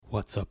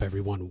What's up,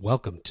 everyone?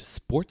 Welcome to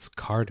Sports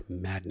Card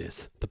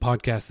Madness, the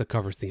podcast that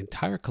covers the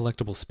entire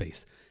collectible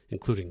space,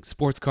 including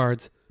sports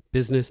cards,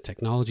 business,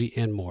 technology,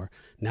 and more.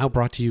 Now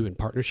brought to you in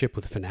partnership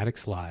with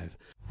Fanatics Live.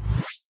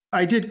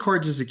 I did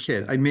cards as a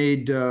kid. I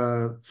made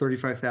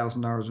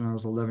 $35,000 when I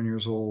was 11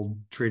 years old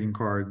trading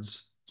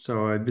cards.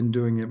 So I've been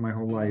doing it my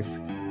whole life.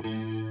 Now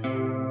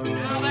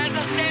there's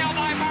a steal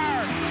by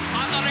Bird.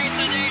 Underneath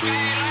the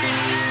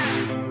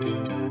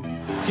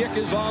DJ. Kick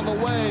is on the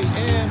way,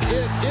 and it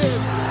is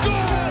good!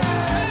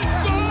 It's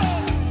good!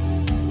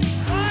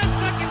 5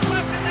 seconds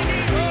left in the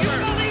game. Do you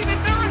believe in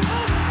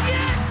miracles?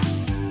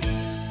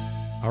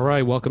 Yes! All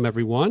right, welcome,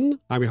 everyone.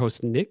 I'm your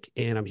host, Nick,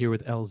 and I'm here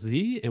with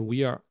LZ, and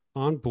we are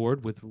on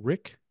board with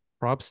Rick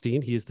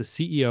Probstein. He is the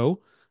CEO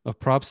of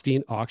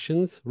Probstein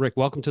Auctions. Rick,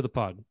 welcome to the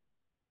pod.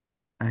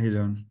 How you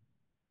doing?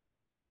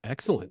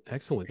 Excellent. Yeah,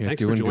 Thanks doing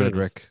for joining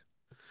good, us. Rick.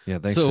 Yeah,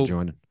 thanks for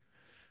joining.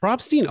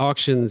 Probstein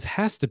Auctions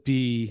has to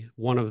be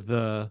one of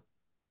the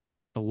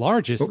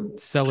largest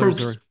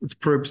sellers. It's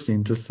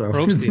Probstein, just so.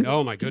 Probstein.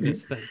 Oh my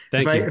goodness.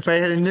 Thank you. If I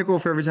had a nickel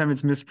for every time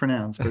it's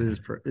mispronounced, but it's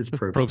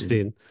Probstein.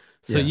 Probstein.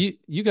 So Yeah.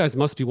 you guys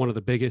must be one of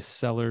the biggest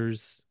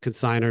sellers,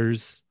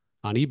 consigners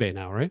on eBay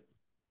now, right?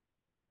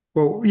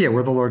 Well, yeah,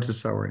 we're the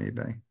largest seller in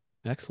eBay.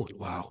 Excellent.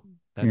 Wow.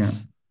 Yeah.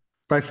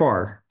 By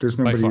far. There's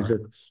nobody far.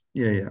 that's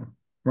yeah.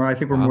 Well, I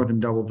think we're Wow. more than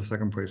double the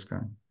second place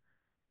guy.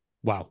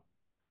 Wow.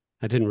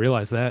 I didn't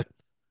realize that.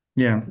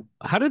 Yeah.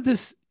 How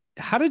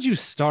did you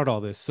start all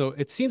this? So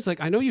it seems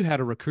like I know you had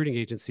a recruiting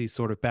agency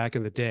sort of back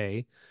in the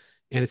day,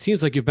 and it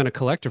seems like you've been a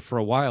collector for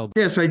a while.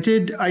 Yeah, so I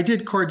did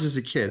cards as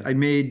a kid. I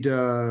made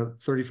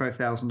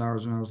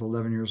 $35,000 when I was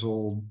 11 years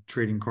old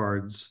trading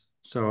cards.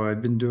 So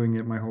I've been doing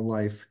it my whole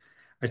life.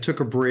 I took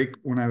a break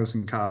when I was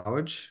in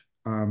college,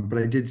 but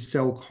I did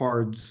sell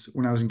cards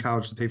when I was in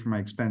college to pay for my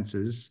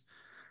expenses.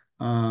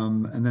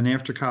 And then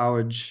after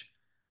college,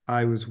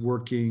 I was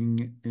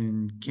working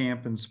in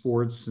camp and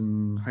sports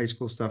and high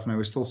school stuff, and I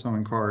was still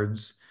selling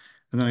cards.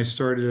 And then I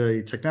started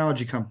a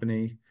technology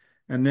company,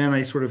 and then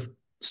I sort of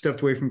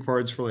stepped away from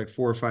cards for like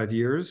 4 or 5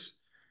 years,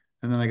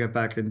 and then I got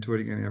back into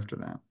it again after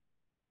that.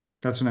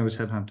 That's when I was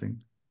headhunting.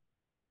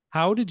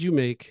 How did you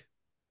make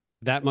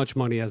that much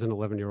money as an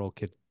 11-year-old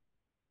kid?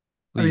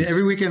 I mean,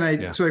 every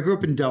weekend Yeah. so I grew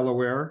up in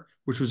Delaware,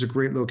 which was a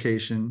great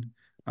location.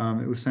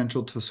 It was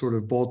central to sort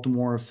of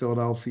Baltimore,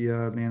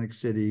 Philadelphia, Atlantic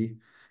City,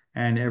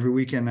 and every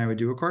weekend I would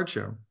do a card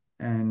show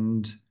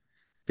and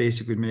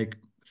basically make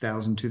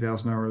 1,000,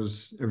 2,000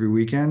 hours every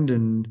weekend,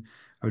 and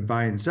I would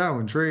buy and sell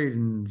and trade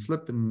and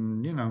flip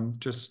and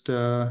just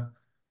that's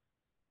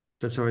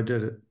how I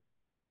did it.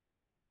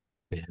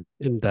 Man,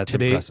 and That's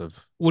today,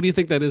 impressive. what do you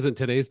think that is in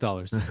today's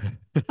dollars?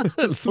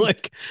 That's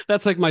like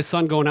my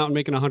son going out and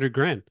making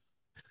 $100,000.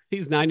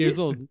 He's 9 years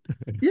old.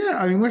 Yeah,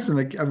 I mean, listen,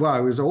 like, well, I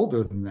was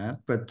older than that,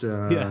 but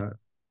Yeah.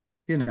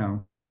 you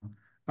know,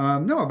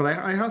 no, but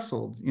I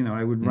hustled.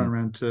 I would run Mm.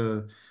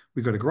 around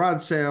we go to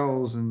garage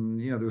sales,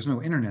 and there was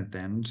no internet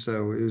then,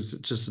 so it was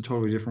just a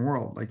totally different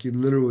world. Like you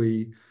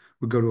literally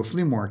would go to a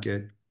flea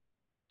market.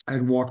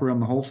 I'd walk around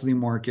the whole flea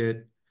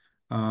market,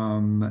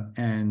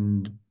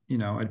 and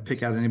I'd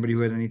pick out anybody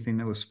who had anything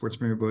that was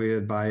sports memorabilia,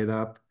 I'd buy it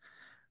up.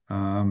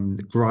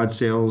 The garage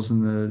sales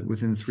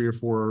within 3 or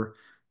 4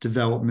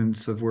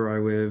 developments of where I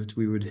lived,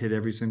 we would hit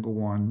every single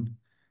one.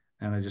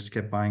 And I just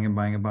kept buying and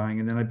buying and buying.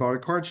 And then I bought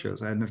at card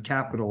shows. I had enough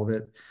capital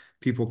that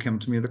people came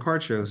to me at the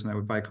card shows, and I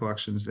would buy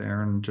collections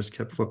there and just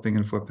kept flipping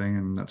and flipping.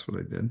 And that's what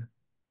I did.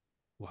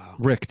 Wow.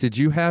 Rick, did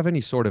you have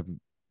any sort of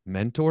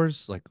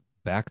mentors like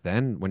back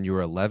then when you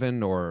were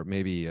 11, or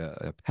maybe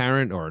a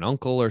parent or an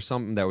uncle or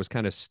something that was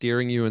kind of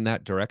steering you in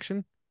that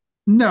direction?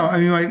 No, I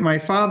mean, my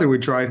father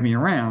would drive me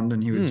around,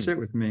 and he would Hmm. sit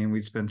with me, and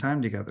we'd spend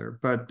time together.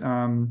 But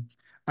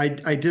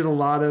I did a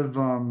lot of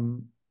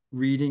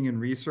reading and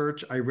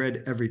research. I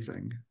read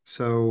everything.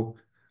 So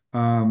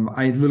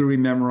I literally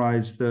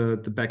memorized the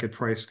Beckett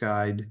Price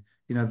Guide,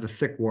 the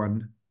thick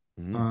one.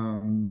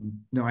 Mhm.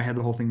 No, I had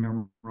the whole thing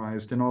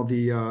memorized, and all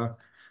the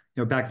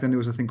back then there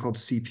was a thing called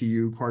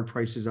CPU, Card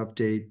Prices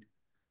Update.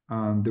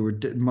 There were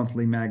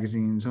monthly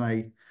magazines, and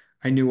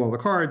I knew all the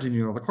cards, I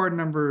knew all the card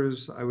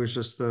numbers. I was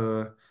just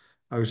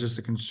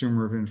a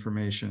consumer of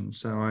information.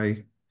 So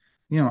I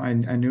knew what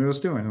I was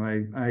doing,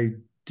 and I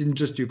didn't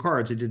just do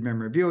cards. I did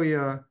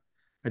memorabilia.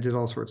 I did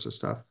all sorts of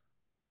stuff.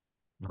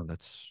 Oh,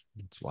 that's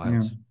Yeah.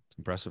 wild. It's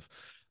impressive.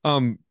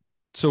 Um,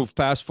 so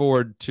fast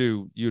forward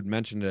to, you had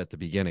mentioned it at the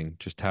beginning,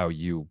 just how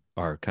you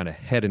are kind of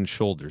head and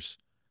shoulders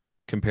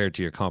compared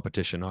to your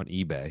competition on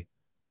eBay.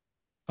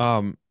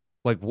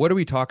 Like what are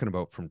we talking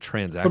about from Well,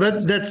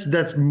 transactions?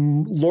 that's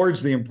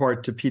largely in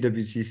part to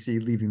PWCC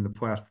leaving the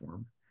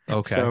platform.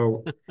 Okay.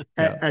 So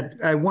Yeah.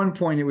 at one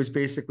point it was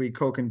basically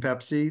Coke and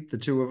Pepsi, the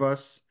two of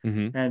us,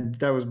 Mm-hmm. and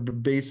that was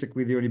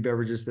basically the only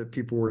beverages that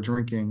people were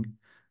drinking.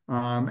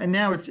 And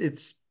now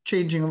it's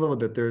changing a little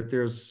bit.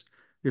 There's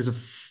a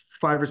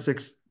 5 or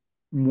 6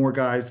 more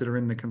guys that are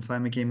in the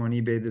consignment game on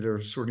eBay that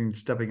are sort of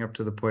stepping up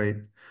to the plate,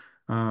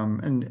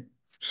 and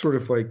sort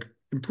of like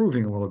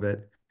improving a little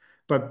bit.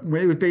 But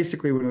when it was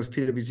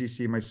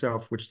PWCC and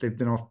myself, which they've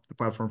been off the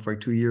platform for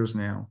like 2 years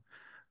now.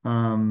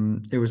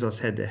 It was us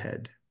head to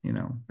head,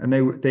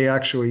 and they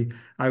actually,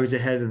 I was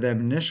ahead of them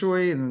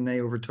initially, and then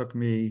they overtook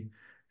me,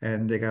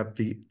 and they got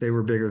beat. They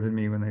were bigger than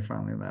me when they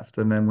finally left,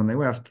 and then when they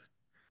left,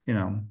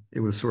 it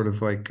was sort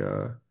of like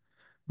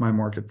my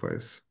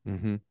marketplace.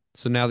 Mm-hmm.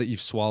 So now that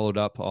you've swallowed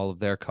up all of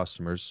their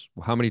customers,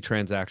 how many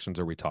transactions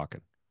are we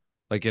talking?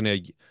 Like in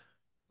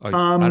I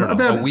don't know, a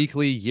About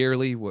weekly,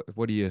 yearly?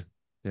 What do you,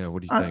 yeah,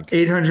 what do you think?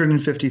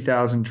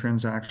 850,000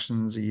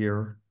 transactions a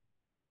year.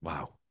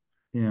 Wow.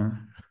 Yeah.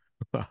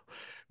 Wow.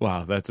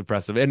 Wow, that's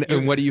impressive.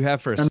 And what do you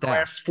have for a And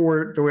staff?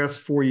 the last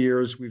 4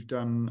 years, we've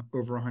done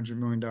over $100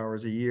 million a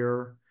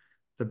year.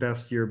 The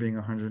best year being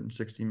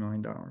 $160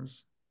 million.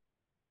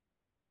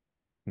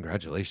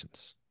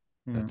 Congratulations.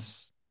 Yeah.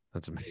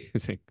 That's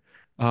amazing.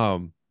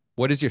 Um,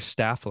 what does your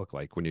staff look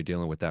like when you're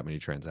dealing with that many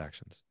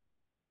transactions?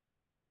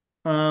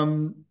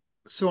 Um,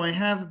 so I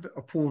have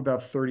a pool of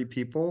about 30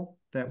 people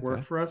that work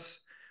Okay. for us.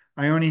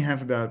 I only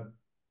have about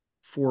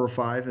 4 or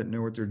 5 that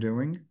know what they're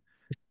doing.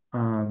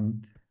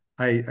 Um,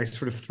 I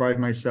sort of thrive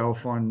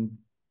myself on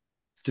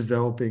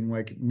developing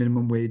like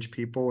minimum wage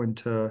people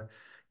into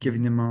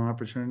giving them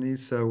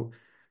opportunities. So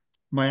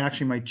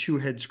my two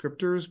head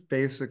scripters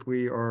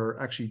basically are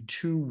actually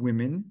two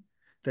women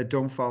that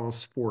don't follow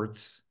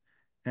sports,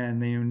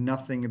 and they know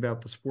nothing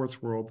about the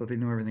sports world, but they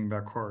know everything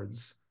about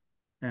cards.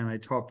 And I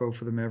taught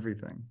both of them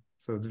everything.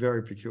 So it's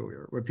very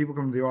peculiar. When people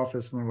come to the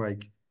office and they're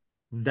like,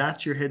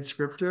 "That's your head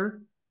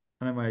scripter,"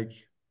 and I'm like,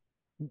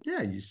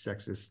 "Yeah, you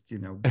sexist,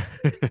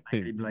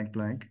 blankety blank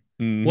blank."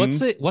 Hmm.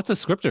 What's a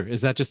scripter?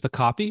 Is that just the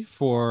copy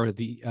for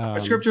the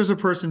A scripter is a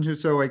person who,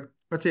 so like,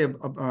 let's say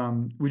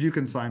we do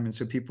consignment.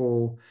 So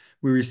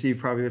we receive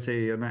probably, let's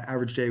say, on an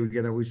average day, we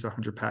get at least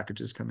 100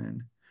 packages come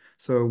in.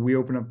 So we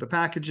open up the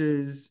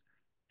packages,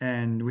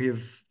 and we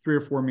have 3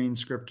 or 4 main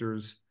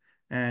scripters.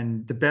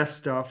 And the best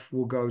stuff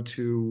will go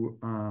to,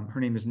 her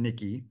name is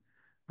Nikki.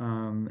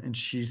 And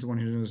she's the one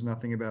who knows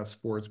nothing about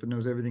sports, but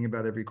knows everything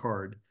about every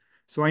card.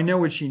 So I know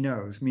what she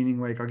knows, meaning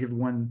like I'll give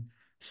one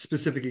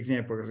specific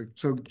example.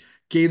 So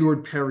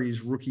Gaylord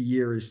Perry's rookie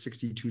year is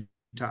 62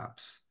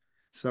 tops.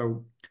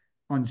 So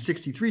on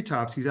 63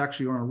 tops, he's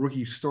actually on a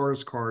rookie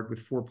stars card with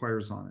 4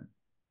 players on it.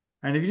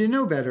 And if you didn't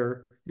know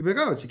better, you'd be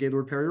like, oh, it's a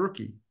Gaylord Perry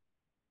rookie.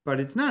 But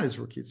it's not his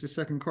rookie. It's his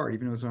second card,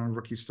 even though it's on a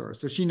rookie star.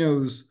 So she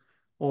knows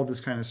all this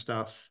kind of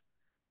stuff.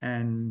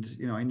 And,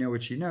 I know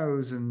what she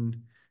knows, and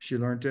she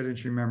learned it and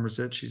she remembers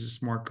it. She's a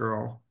smart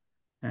girl.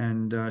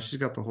 And she's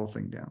got the whole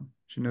thing down.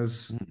 She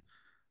knows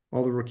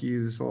all the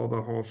rookies, all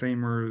the Hall of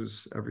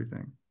Famers,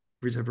 everything,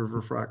 every type of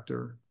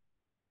refractor.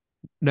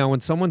 Now, when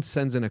someone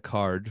sends in a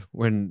card,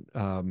 when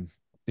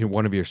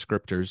one of your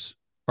scripters,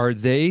 are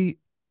they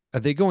are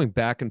they going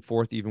back and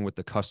forth even with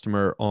the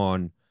customer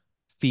on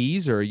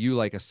fees, or are you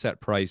like a set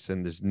price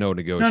and there's no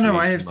No,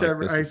 I have negotiation like set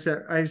this is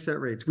I have set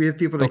rates. We have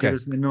people that give okay.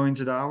 us the millions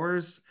of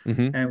dollars,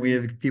 Hmm. and we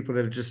have people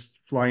that are just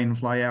fly in,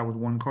 fly out with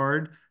one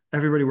card.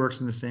 Everybody works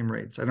in the same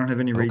rates. I don't have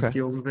any rate Okay.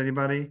 deals with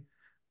anybody.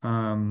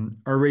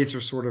 Our rates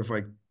are sort of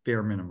like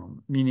bare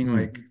minimum, meaning Mm,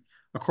 like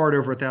a card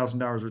over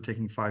 $1,000, we're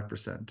taking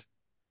 5%.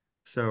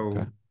 okay.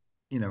 So,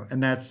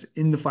 and that's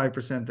in the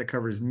 5% that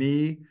covers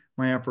me,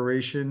 my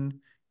operation,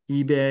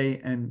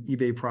 eBay, and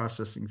eBay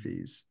processing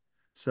fees.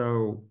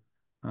 So,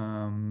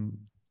 um,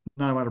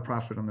 not a lot of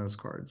profit on those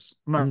cards.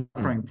 I'm not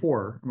Mm, crying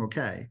poor. I'm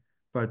okay,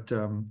 but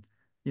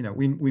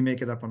we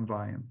make it up on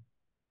volume.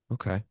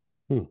 okay.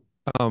 Hmm.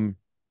 Um,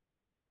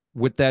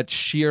 with that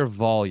sheer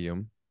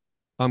volume,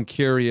 I'm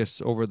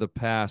curious over the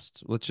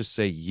past, let's just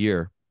say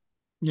year,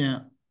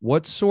 Yeah.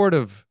 what sort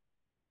of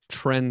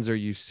trends are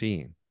you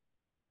seeing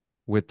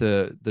with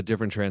the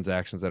different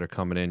transactions that are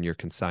coming in, your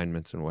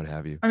consignments and what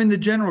have you? I mean, the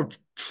general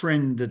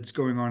trend that's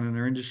going on in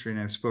our industry,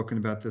 and I've spoken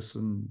about this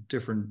in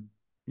different,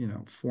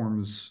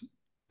 forms,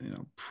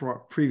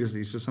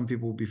 previously. So some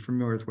people will be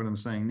familiar with what I'm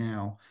saying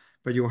now,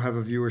 but you'll have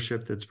a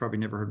viewership that's probably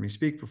never heard me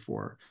speak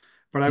before.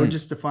 But I would Mm,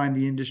 just define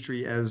the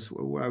industry as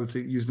what I would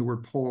say, use the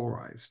word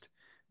polarized,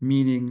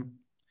 meaning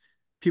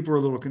people are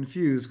a little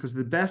confused because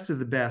the best of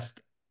the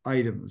best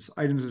items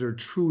that are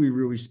truly,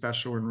 really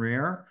special and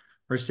rare,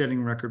 are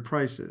setting record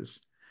prices.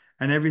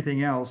 And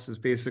everything else is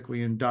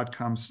basically in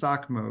 .com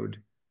stock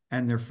mode,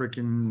 and they're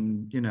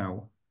freaking,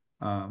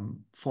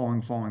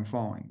 falling, falling,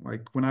 falling.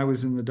 Like when I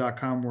was in the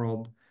 .com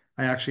world,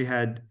 I actually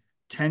had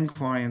 10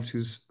 clients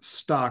whose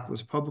stock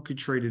was publicly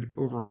traded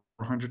over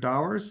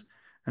 $100,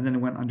 and then it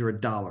went under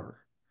 $1.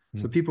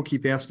 So mm, people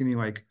keep asking me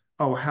like,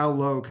 oh, how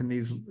low can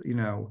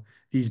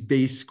these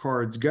base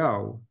cards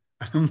go?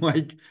 I'm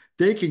like,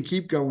 they can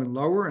keep going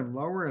lower and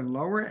lower and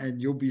lower,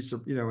 and you'll be,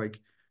 like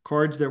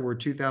cards that were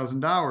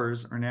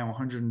 $2,000 are now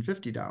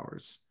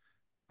 $150.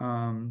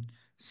 Um,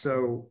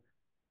 so,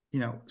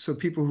 so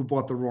people who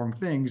bought the wrong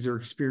things, they're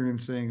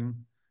experiencing,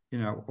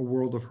 a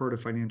world of hurt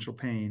of financial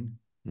pain.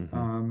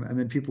 mm-hmm, And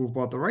then people who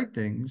bought the right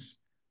things,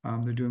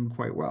 they're doing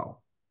quite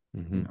well,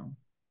 mm-hmm, you know.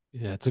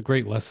 Yeah, it's a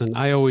great lesson.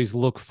 I always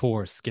look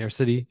for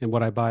scarcity in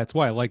what I buy. It's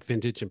why I like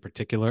vintage in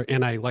particular,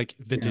 and I like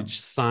Yeah. vintage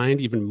signed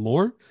even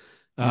more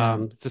Yeah.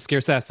 It's a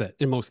scarce asset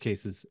in most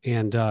cases,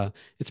 and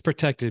it's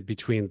protected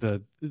between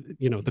the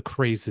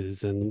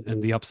crazes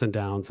and the ups and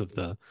downs of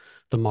the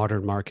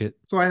modern market.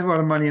 So I have a lot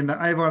of money in that.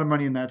 I have a lot of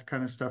money in that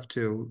kind of stuff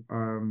too.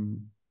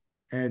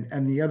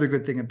 And the other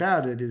good thing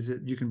about it is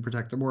that you can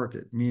protect the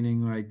market,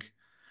 meaning like,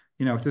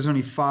 if there's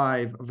only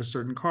five of a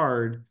certain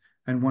card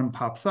and one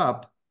pops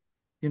up,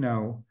 you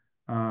know,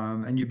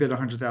 and you bid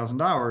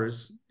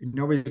 $100,000,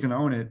 nobody's going to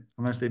own it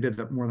unless they bid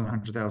up more than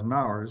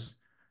 $100,000.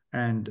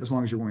 And as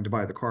long as you're willing to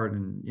buy the card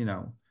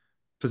and,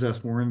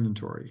 possess more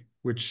inventory,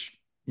 which,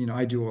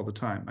 I do all the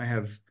time. I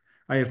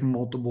have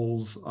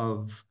multiples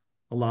of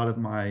a lot of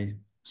my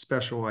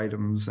special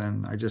items,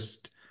 and I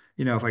just,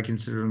 if I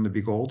consider them to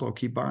be gold, I'll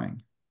keep buying.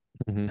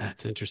 Mhm.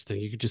 That's interesting.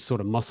 You could just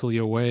sort of muscle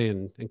your way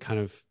and kind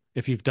of,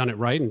 if you've done it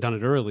right and done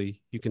it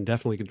early, you can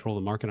definitely control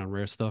the market on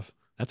rare stuff.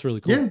 That's really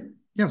cool. Yeah,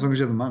 yeah, as long as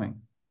you have the money.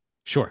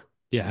 Sure.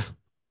 Yeah.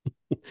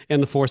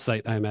 And the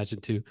foresight, I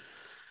imagine too.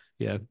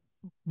 Yeah.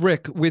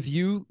 Rick, with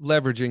you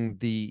leveraging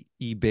the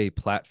eBay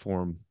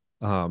platform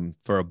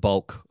for a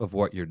bulk of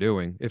what you're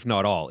doing, if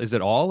not all, is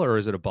it all or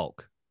is it a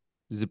bulk?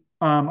 Is it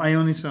I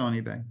only sell on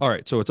eBay. all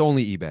right? So it's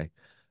only eBay.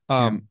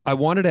 Yeah. I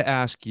wanted to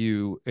ask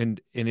you, and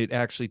it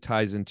actually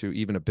ties into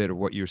even a bit of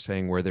what you're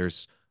saying, where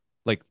there's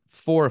like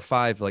 4 or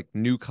 5 like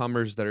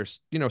newcomers that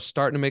are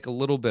starting to make a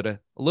little bit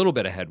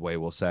of headway,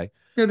 we'll say.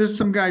 Yeah, there's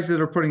some guys that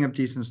are putting up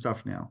decent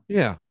stuff now.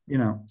 Yeah. You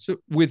know, So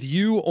with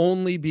you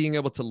only being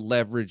able to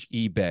leverage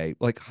eBay,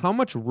 like how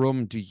much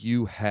room do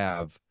you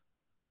have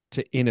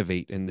to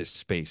innovate in this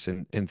space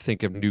and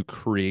think of new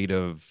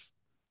creative,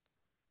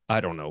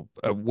 I don't know,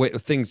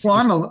 things well,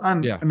 just I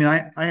yeah. mean,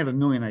 I have a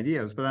million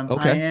ideas, but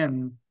Okay.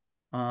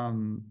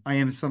 I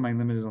am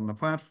semi-limited on the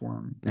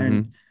platform,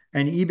 Mm-hmm.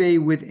 and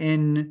eBay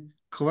within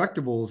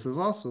collectibles is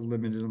also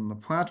limited on the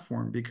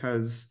platform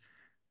because,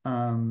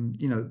 um,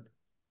 you know,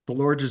 the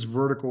largest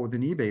vertical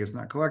within eBay is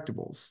not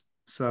collectibles.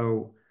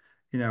 So,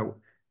 you know,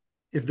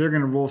 if they're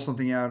going to roll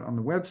something out on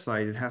the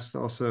website, it has to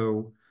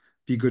also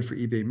be good for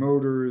eBay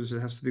Motors. It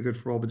has to be good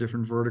for all the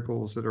different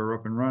verticals that are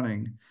up and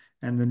running.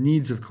 And the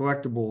needs of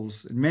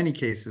collectibles in many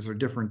cases are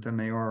different than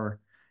they are.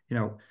 You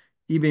know,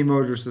 eBay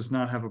Motors does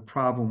not have a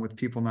problem with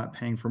people not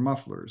paying for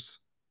mufflers.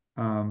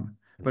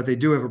 But they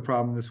do have a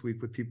problem this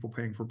week with people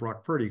paying for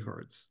Brock Purdy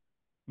cards.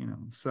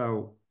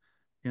 So,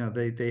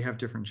 they have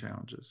different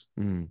challenges.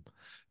 Mm.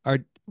 Are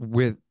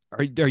with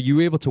are you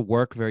able to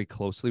work very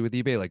closely with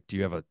eBay? Like, do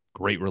you have a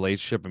great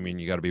relationship? I mean,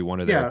 you got to be one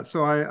of their Yeah,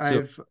 so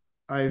I, so.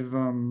 I have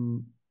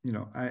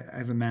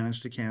a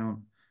managed account.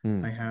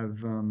 Mm, I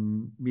have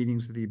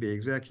meetings with eBay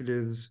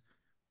executives.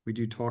 We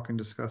do talk and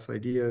discuss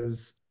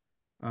ideas.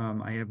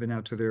 I have been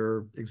out to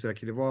their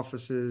executive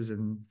offices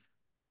and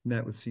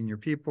met with senior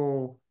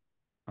people.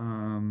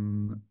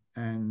 And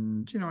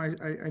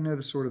I know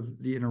the sort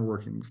of the inner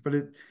workings, but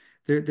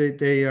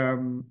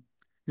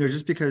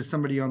just because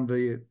somebody on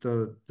the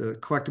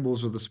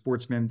collectibles or the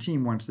sportsman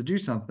team wants to do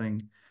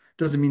something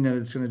doesn't mean that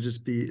it's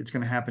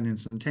going to happen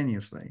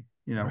instantaneously.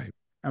 right.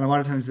 And a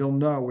lot of times they'll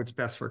know what's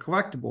best for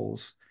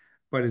collectibles,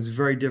 but it's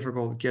very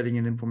difficult getting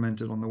it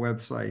implemented on the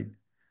website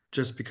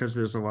just because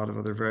there's a lot of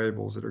other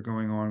variables that are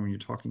going on when you're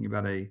talking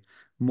about a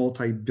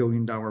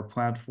multi-billion-dollar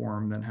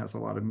platform that has a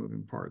lot of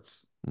moving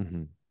parts.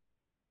 Mm-hmm.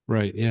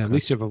 Right. Yeah. At Okay.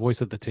 least you have a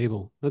voice at the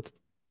table.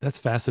 That's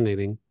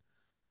fascinating.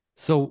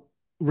 So,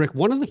 Rick,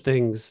 one of the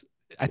things,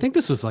 I think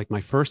this was like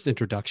my first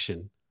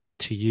introduction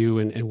to you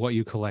and what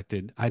you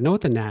collected. I know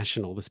at the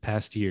National this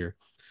past year,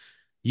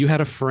 you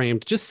had a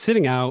framed, just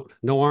sitting out,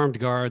 no armed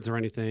guards or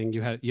anything.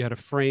 You had a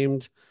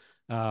framed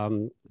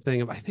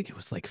thing of, I think it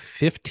was like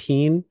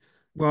 15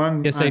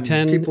 Well, PSA I'm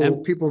 10 people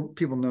and people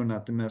people know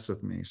not to mess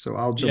with me, so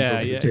I'll jump yeah,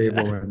 over the yeah.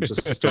 table and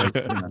just start.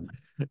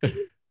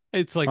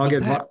 It's like, was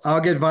that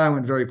I'll get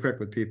violent very quick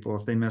with people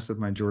if they mess with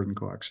my Jordan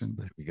collection.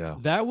 There we go.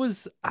 that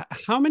was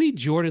how many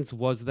Jordans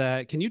was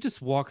that? Can you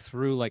just walk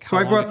through like So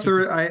how long it took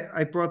you,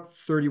 I brought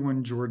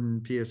 31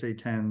 Jordan PSA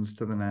 10s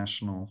to the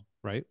National.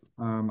 right?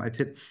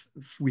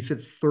 We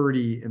fit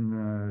 30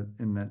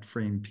 in that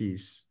frame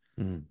piece.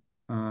 Mm,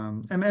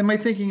 And my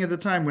thinking at the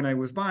time when I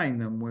was buying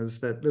them was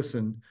that,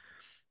 listen,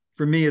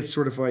 for me, it's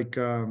sort of like,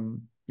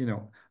 I'm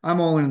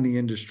all in the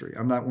industry.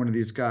 I'm not one of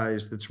these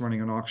guys that's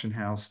running an auction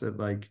house that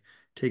like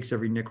takes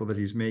every nickel that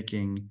he's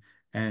making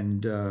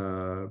and,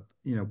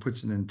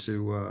 puts it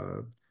into,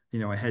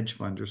 a hedge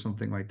fund or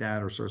something like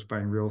that, or starts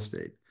buying real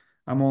estate.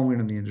 I'm all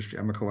in the industry.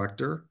 I'm a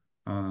collector.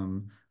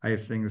 I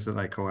have things that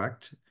I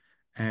collect,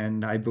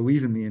 and I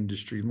believe in the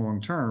industry long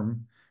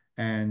term,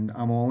 and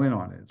I'm all in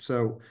on it.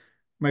 So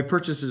my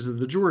purchases of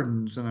the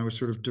Jordans, and I was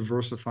sort of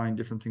diversifying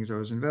different things I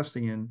was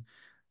investing in.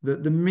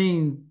 The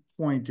main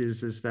point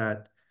is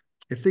that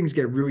if things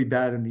get really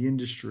bad in the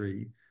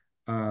industry,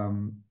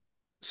 um,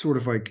 sort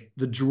of like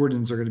the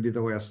Jordans are going to be the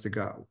last to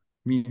go,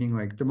 meaning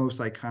like the most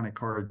iconic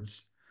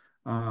cards.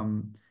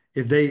 Um,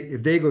 if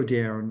they go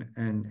down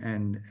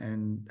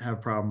and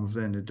have problems,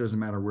 then it doesn't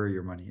matter where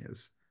your money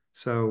is.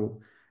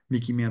 So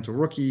Mickey Mantle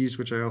rookies,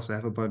 which I also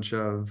have a bunch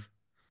of,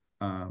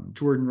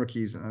 Jordan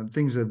rookies,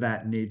 things of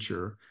that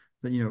nature,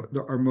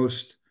 that are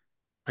most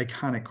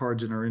iconic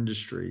cards in our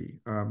industry,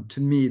 to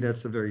me,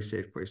 that's a very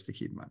safe place to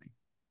keep money.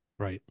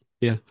 Right.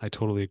 Yeah, I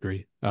totally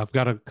agree. I've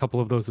got a couple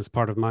of those as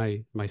part of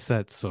my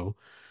set. So,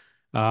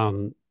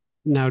 um,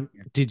 now,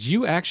 Yeah. did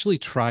you actually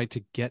try to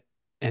get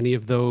any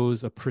of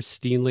those a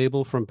pristine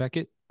label from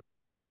Beckett?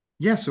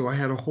 Yeah, so I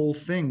had a whole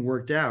thing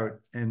worked out,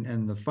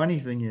 and the funny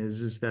thing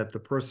is that the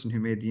person who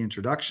made the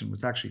introduction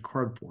was actually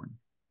card porn.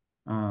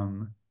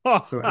 Um,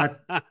 so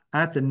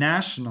at the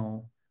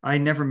National, I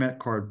never met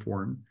card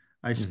porn.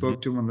 I Hmm.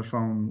 spoke to him on the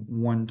phone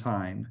one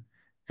time,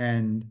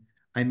 and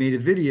I made a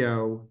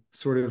video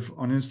sort of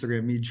on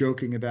Instagram, me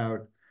joking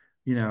about,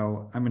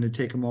 I'm going to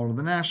take them all to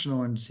the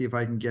National and see if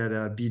I can get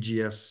a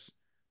BGS,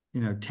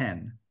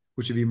 10,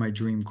 which would be my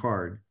dream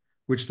card,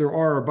 which there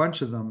are a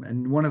bunch of them,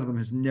 and one of them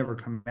has never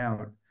come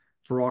out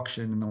for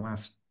auction in the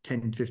last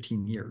 10,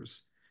 15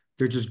 years.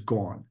 They're just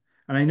gone.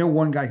 And I know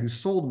one guy who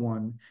sold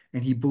one,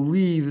 and he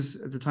believes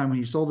at the time when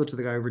he sold it to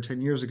the guy over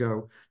 10 years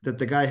ago that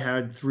the guy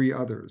had three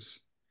others.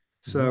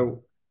 Mm.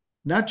 So,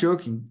 not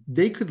joking,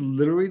 they could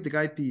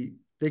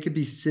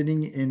be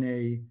sitting in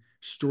a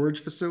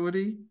storage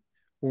facility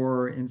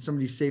or in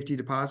somebody's safety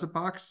deposit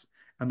box,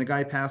 and the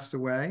guy passed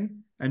away,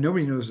 and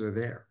nobody knows they're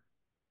there.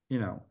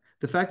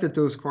 The fact that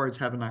those cards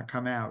have not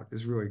come out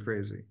is really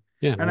crazy.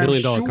 Yeah, And I'm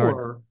 $1 million card.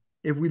 sure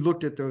if we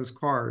looked at those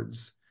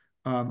cards,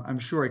 I'm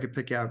sure I could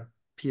pick out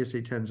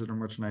PSA 10s that are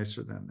much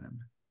nicer than them.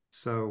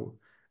 So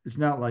it's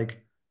not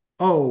like,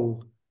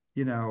 oh,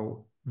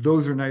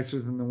 those are nicer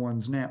than the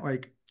ones now.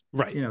 Like,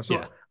 Right. Yeah.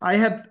 so I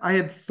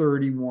had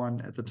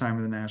 31 at the time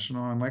of the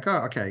National. I'm like,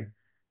 oh, okay.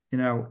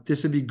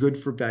 This would be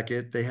good for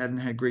Beckett. They hadn't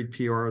had great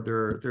PR.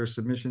 Their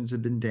submissions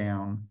had been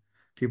down.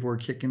 People were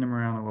kicking them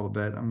around a little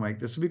bit. I'm like,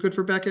 this will be good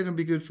for Beckett. It'll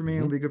be good for me.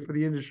 It'll Hmm. be good for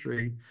the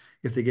industry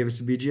if they gave us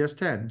a BGS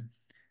 10.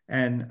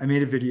 And I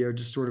made a video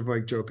just sort of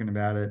like joking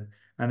about it.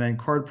 And then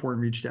Cardporn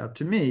reached out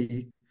to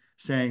me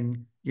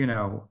saying,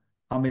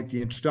 I'll make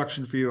the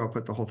introduction for you. I'll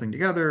put the whole thing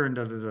together and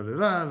da da da da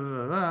da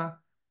da da.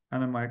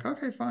 And I'm like,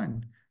 okay,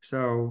 fine.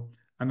 So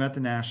I'm at the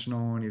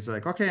National and he's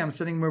like, okay, I'm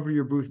sending him over to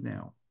your booth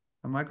now.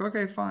 I'm like,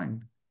 okay,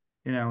 fine.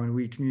 And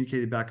we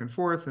communicated back and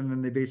forth. And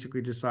then they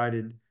basically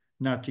decided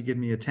not to give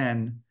me a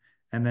 10.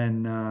 And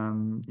then,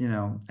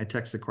 I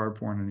texted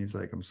Cardporn and he's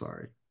like, I'm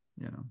sorry,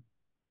 you know.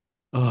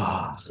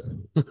 Oh.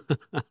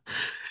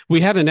 We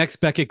had an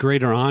ex-Beckett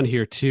grader on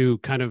here too,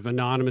 kind of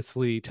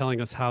anonymously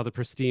telling us how the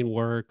pristine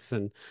works.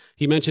 And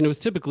he mentioned it was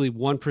typically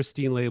one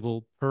pristine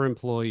label per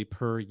employee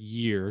per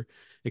year,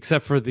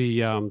 except for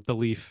the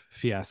Leaf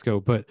fiasco.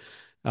 But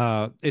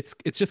it's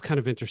just kind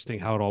of interesting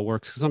how it all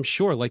works because I'm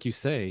sure, like you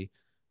say,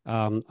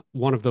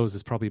 one of those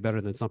is probably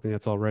better than something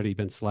that's already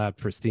been slabbed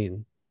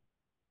pristine.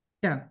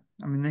 Yeah,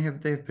 I mean they have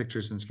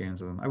pictures and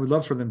scans of them. I would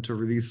love for them to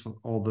release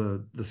all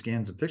the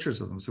scans and pictures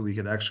of them so we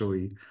could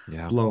actually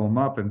Yeah. blow them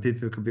up and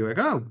people could be like,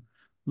 "Oh,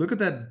 look at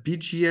that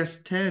BGS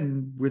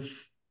 10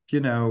 with,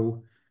 you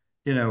know,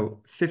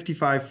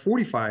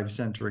 55-45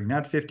 centering,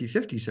 not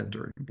 50-50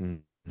 centering." Hmm.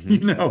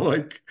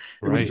 Like it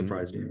wouldn't Right.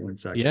 surprise me in 1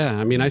 second. Yeah.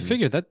 I mean, I Hmm.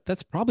 figured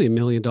that's probably $1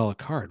 million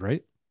card,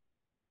 right?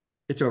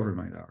 It's over $1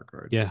 million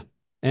card. Yeah.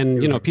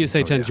 And It would be. PSA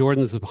Oh 10 yeah. Jordans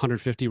is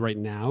 150 right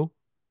now.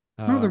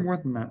 No, they're Uh, more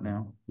than that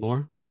now.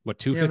 more?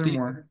 What, Yeah, they're 250?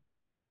 more.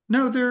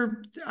 No,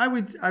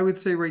 I would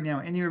say right now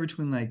anywhere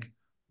between like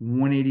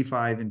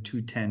 185 and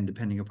 210,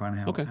 depending upon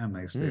how Okay. how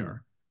nice they Mm. are. Yeah.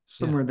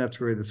 Somewhere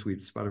that's really the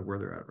sweet spot of where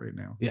they're at right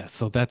now. Yeah.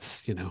 So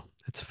that's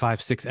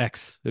 5,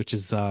 6x, which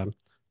is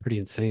pretty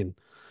insane.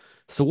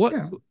 So what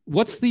Yeah,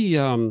 what's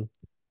the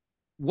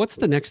what's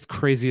the next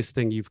craziest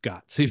thing you've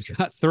got? So you've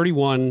got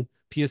 31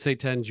 PSA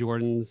 10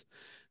 Jordans.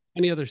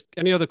 Any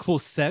other cool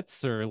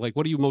sets or like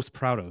what are you most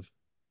proud of?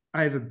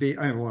 I have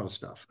a lot of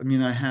stuff. I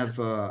mean, I have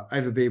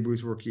a Babe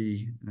Ruth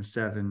rookie and a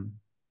 7,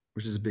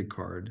 which is a big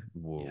card.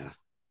 Yeah. Whoa.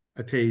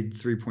 I paid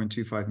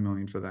 3.25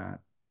 million for that.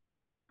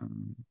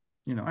 Um,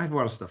 I have a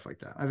lot of stuff like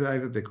that. I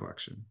have a big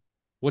collection.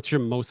 What's your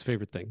most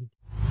favorite thing?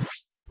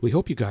 We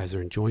hope you guys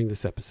are enjoying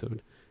this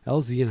episode.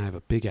 LZ and I have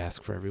a big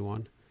ask for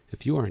everyone.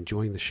 If you are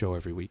enjoying the show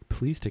every week,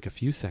 please take a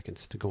few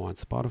seconds to go on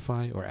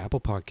Spotify or Apple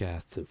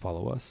Podcasts and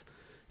follow us.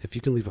 If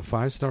you can leave a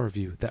 5-star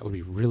review, that would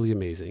be really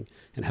amazing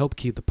and help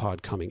keep the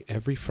pod coming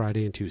every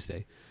Friday and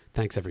Tuesday.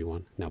 Thanks,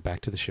 everyone. Now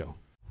back to the show.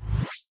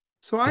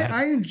 So Yeah.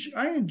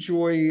 I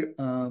enjoy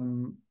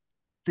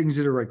things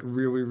that are like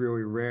really,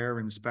 really rare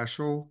and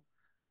special.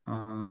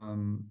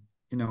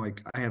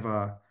 Like I have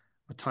a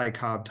Ty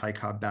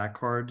Cobb back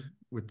card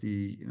with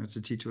it's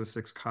a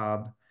T206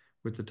 Cobb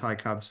with the Ty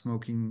Cobb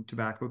smoking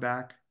tobacco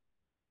back,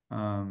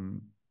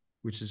 um,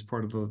 which is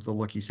part of the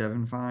Lucky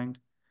Seven find.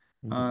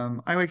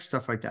 Mm. I like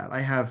stuff like that.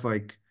 I have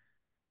like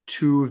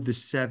two of the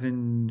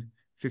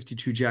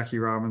 752 Jackie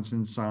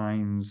Robinson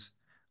signs.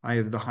 I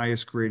have the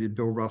highest graded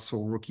Bill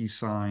Russell rookie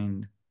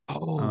signed.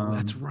 Oh,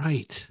 that's Um,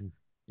 right. It's an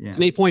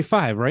yeah.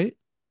 8.5, right?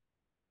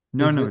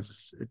 No, Is no, it?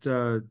 it's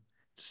a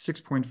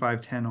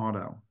 6.510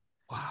 auto.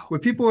 Wow.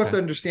 What people have Okay.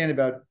 to understand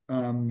about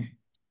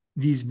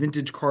these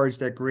vintage cards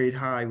that grade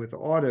high with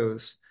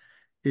autos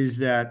is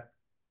that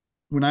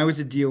when I was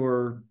a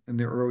dealer in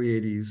the early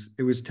 80s,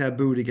 it was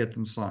taboo to get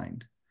them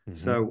signed. Hmm.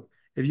 So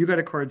if you got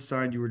a card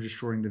signed, you were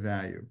destroying the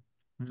value.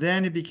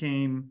 Then it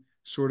became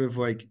sort of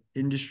like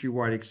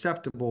industry-wide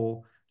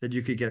acceptable that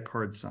you could get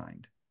cards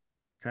signed.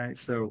 Okay,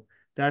 so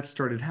that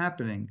started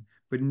happening,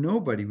 but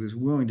nobody was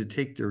willing to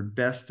take their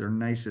best, their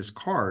nicest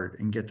card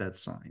and get that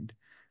signed.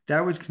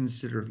 That was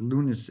considered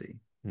lunacy.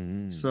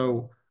 Mm.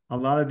 So a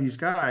lot of these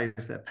guys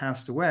that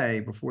passed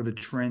away before the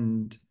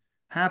trend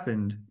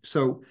happened.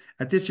 So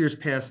at this year's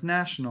past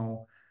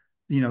national,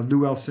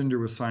 Lou Alcindor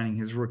was signing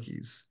his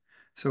rookies.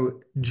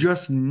 So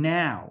just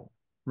now,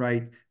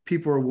 right,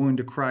 people are willing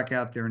to crack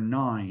out their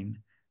 9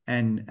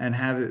 and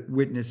have it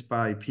witnessed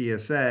by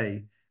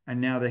PSA,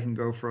 and now they can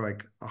go for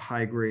like a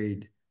high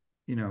grade,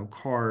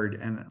 card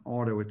and an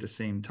auto at the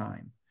same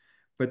time.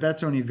 But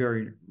that's only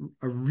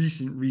a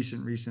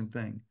recent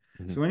thing.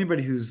 Mhm. So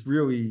anybody who's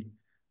really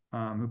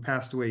who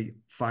passed away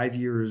 5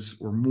 years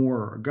or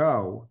more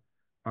ago,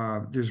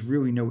 there's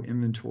really no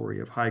inventory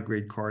of high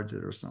grade cards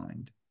that are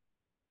signed.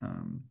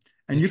 And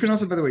you can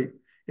also, Interesting. by the way,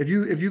 if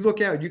you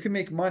look out, you can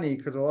make money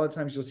because a lot of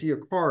times you'll see a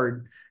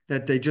card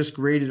that they just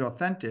graded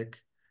authentic,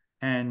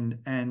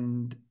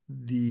 and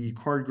the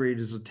card grade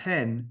is a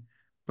 10,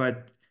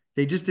 but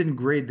they just didn't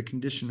grade the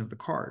condition of the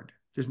card.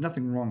 There's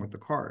nothing wrong with the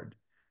card.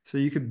 So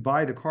you could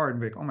buy the card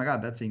and be like, oh my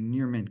God, that's a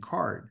near mint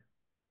card.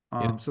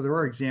 Yeah. So there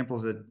are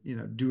examples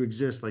that do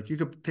exist. Like you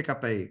could pick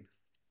up a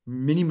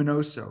Mini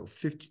Minoso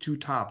 52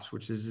 tops,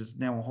 which is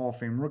now a Hall of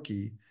Fame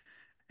rookie,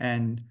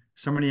 and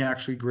somebody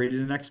actually graded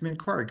an X-Mint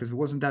card because it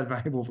wasn't that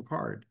valuable of a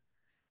card.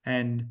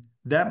 And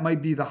that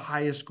might be the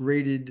highest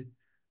graded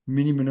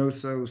Mini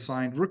Minoso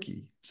signed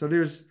rookie. So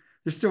there's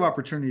still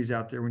opportunities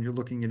out there when you're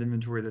looking at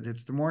inventory that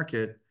hits the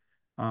market.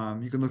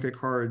 You can look at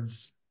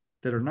cards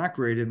that are not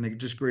graded and they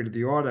just graded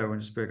the auto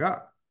and just pick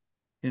up.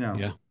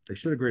 Yeah. They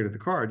should have graded the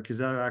card because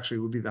that actually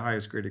would be the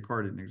highest graded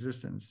card in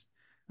existence.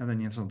 And then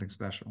you have something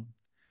special.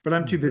 But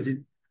I'm too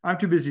busy. I'm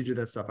too busy to do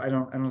that stuff. I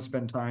don't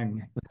spend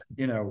time,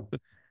 you know,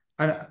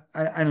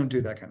 I don't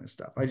do that kind of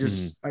stuff. I Mhm.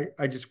 just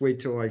I just wait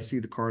till I see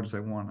the cards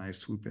I want. And I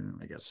swoop in and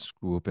I get them.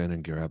 Swoop in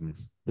and grab them.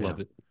 Love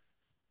it.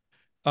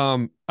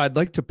 I'd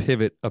like to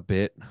pivot a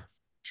bit.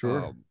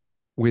 Sure.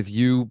 With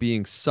you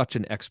being such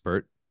an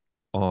expert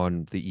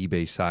on the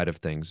eBay side of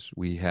things,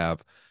 we've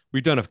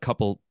done a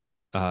couple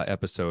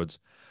episodes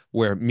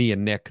where me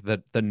and Nick,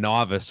 the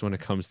novice when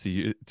it comes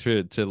to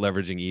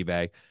leveraging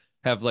eBay,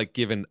 have like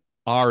given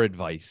our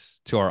advice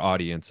to our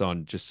audience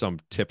on just some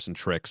tips and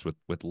tricks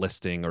with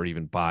listing or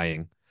even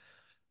buying.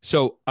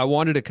 So I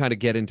wanted to kind of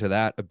get into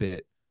that a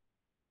bit.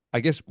 I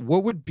guess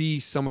what would be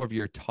some of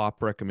your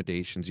top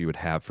recommendations you would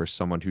have for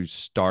someone who's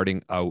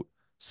starting out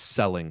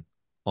selling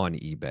on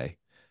eBay?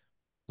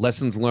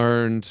 Lessons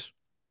learned,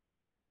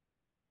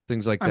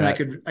 things like I mean,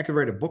 that. I could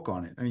write a book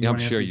on it. I mean, you Yeah,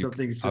 want to ask me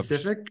something I'm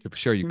specific?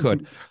 sure you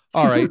could.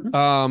 All right.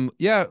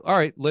 Yeah, all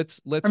right.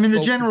 Let's I mean, the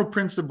focus. general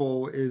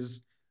principle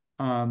is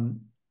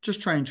just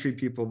try and treat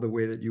people the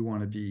way that you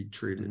want to be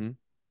treated. Mhm.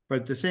 But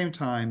at the same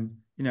time,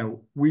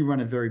 we run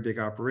a very big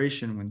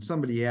operation. When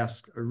somebody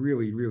asks a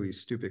really, really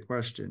stupid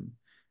question,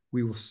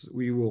 we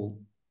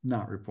will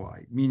not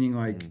reply. Meaning,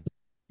 like,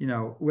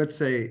 Mhm. let's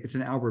say it's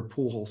an Albert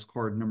Pujols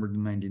card numbered to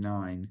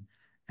 99,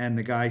 and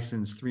the guy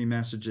sends 3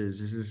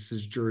 messages. Is this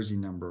his jersey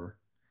number?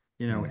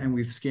 And Mhm.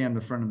 we've scanned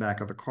the front and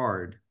back of the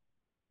card.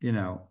 You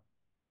know,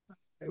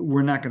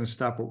 we're not going to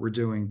stop what we're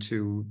doing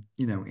to,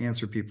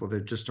 answer people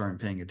that just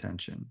aren't paying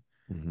attention,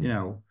 you Mhm.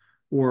 know,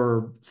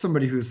 or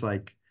somebody who's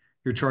like,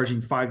 you're charging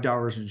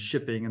 $5 in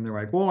shipping and they're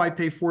like, well, I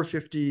pay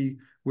 450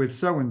 with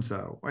so and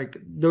so. Like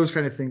those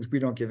kind of things we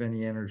don't give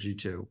any energy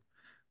to.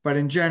 But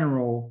in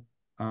general,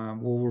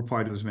 we'll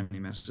reply to as many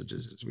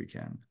messages as we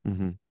can.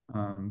 Mhm.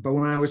 But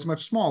when I was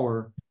much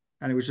smaller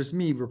and it was just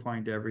me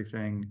replying to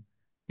everything,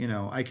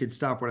 I could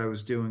stop what I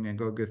was doing and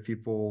go give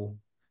people,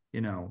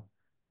 you know,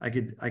 I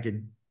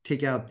could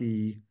take out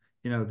the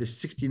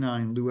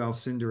 69 Lou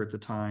Alcindor at the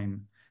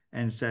time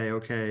and say,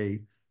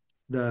 okay,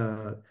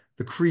 the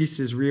crease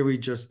is really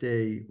just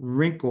a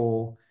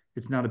wrinkle.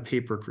 It's not a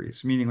paper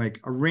crease, meaning like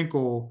a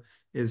wrinkle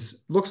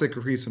looks like a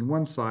crease on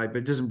one side, but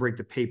it doesn't break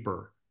the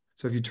paper.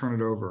 So if you turn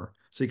it over,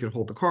 so you could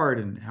hold the card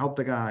and help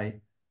the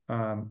guy.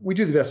 We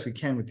do the best we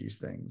can with these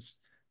things,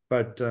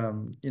 but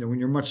when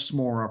you're a much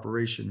smaller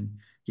operation,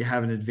 you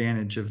have an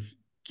advantage of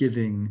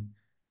giving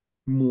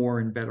more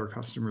and better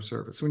customer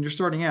service. When you're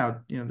starting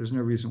out, there's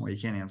no reason why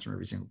you can't answer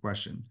every single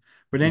question.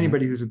 But Mhm.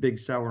 anybody who's a big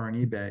seller on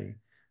eBay,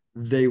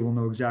 they will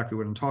know exactly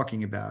what I'm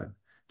talking about.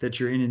 That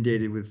you're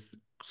inundated with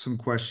some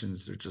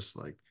questions that are just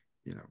like,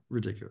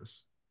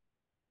 ridiculous.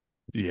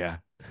 Yeah.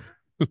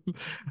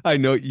 I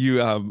know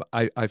you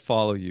I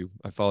follow you.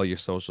 I follow your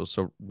socials.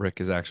 So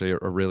Rick is actually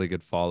a really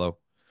good follow.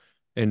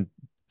 And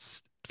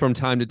from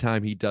time to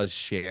time he does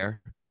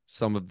share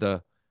some of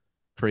the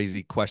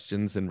crazy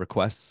questions and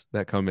requests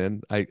that come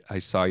in. I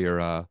saw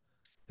your I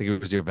think it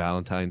was your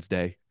Valentine's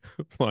Day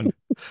one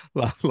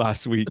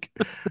last week.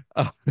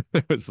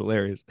 It was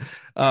hilarious.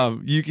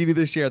 You can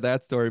either share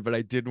that story, but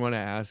I did want to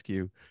ask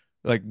you,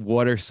 like,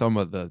 what are some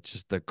of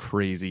the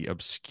crazy,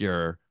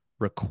 obscure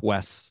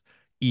requests,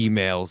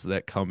 emails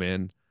that come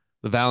in?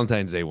 The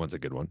Valentine's Day one's a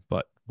good one,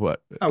 but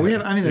What? Oh, we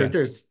have. I mean, Yeah.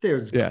 there's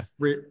Yeah.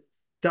 great.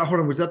 That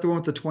hold on, was that the one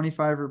with the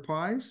 25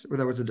 replies, or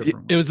that was a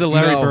different It one? was the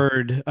Larry No.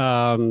 Bird,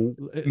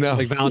 No.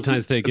 like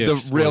Valentine's Day The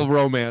gifts real one.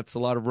 romance, a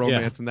lot of Yeah.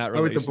 romance in that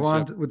Oh,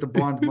 relationship. with the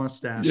blonde Yeah,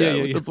 mustache. Yeah,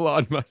 yeah, with yeah. the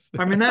blonde mustache.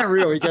 I mean, that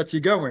really gets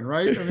you going,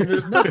 right? I mean,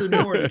 there's nothing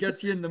more that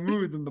gets you in the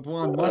mood than the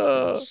blonde Uh,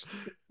 mustache.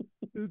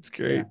 it's Yeah,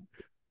 great.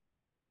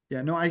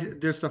 yeah. No, I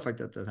there's stuff like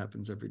that that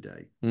happens every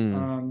day.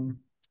 Mm.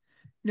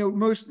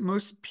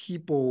 Most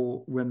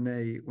people when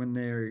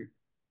they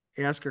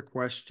ask a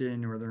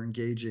question or they're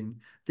engaging,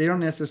 they don't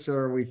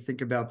necessarily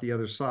think about the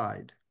other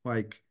side.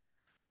 Like,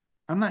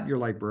 I'm not your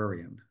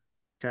librarian,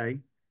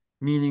 okay?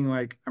 Meaning,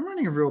 like, I'm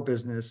running a real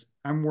business,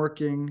 I'm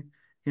working,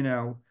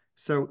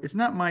 so it's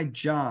not my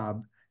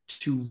job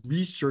to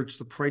research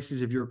the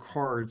prices of your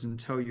cards and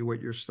tell you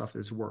what your stuff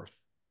is worth.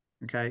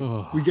 Okay. We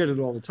Oh, get it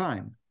all the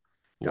time.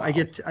 I wow.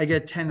 get I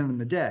get 10 of them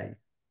a day.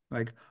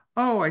 Like,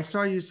 oh, I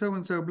saw you so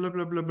and so, blah,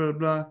 blah, blah, blah,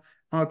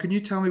 blah. Can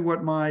you tell me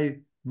what my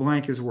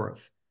blank is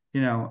worth? You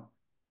know,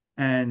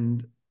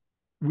 and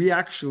we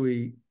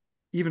actually,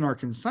 even our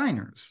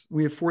consigners,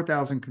 we have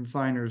 4,000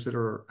 consigners that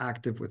are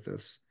active with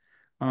this.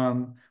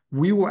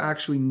 We will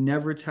actually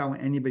never tell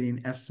anybody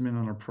an estimate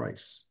on a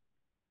price.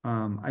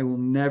 I will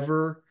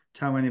never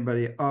tell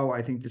anybody, oh,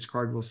 I think this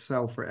card will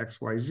sell for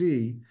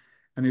XYZ.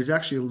 And there's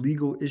actually a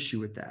legal issue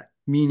with that.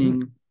 Mm.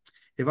 Meaning,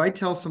 if I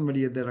tell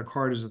somebody that a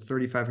card is a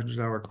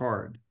 $3,500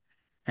 card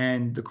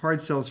and the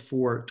card sells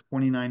for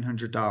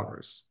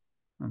 $2,900,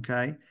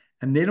 okay,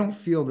 and they don't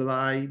feel that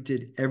I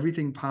did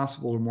everything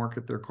possible to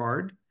market their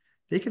card,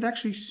 they could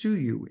actually sue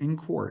you in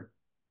court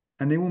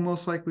and they will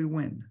most likely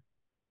win.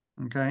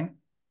 Okay.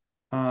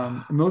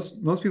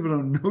 Most people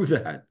don't know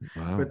that,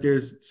 Wow. but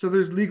there's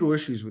legal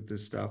issues with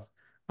this stuff.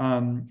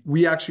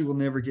 We actually will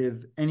never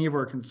give any of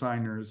our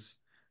consigners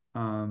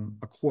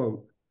a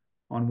quote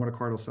on what a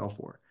card will sell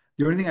for.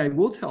 The only thing I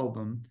will tell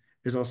them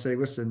is I'll say,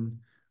 listen,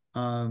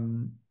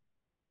 um,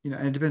 and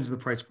it depends on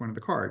the price point of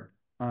the card.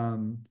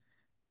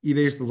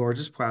 eBay is the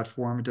largest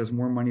platform. It does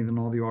more money than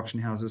all the auction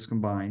houses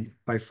combined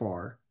by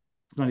far.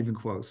 It's not even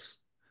close.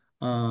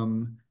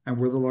 And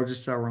we're the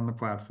largest seller on the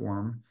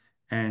platform.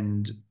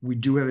 And we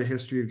do have a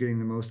history of getting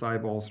the most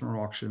eyeballs in our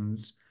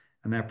auctions,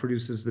 and that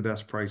produces the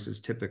best prices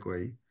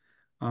typically.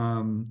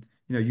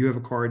 You have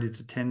a card, it's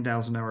a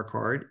 $10,000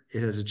 card.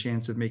 It has a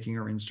chance of making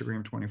our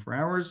Instagram 24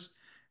 hours,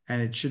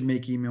 and it should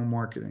make email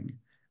marketing.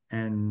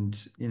 And,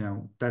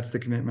 that's the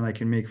commitment I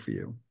can make for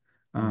you.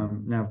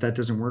 Mm. Now, if that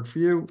doesn't work for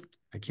you,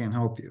 I can't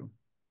help you.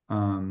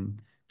 Um,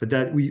 but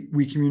that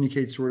we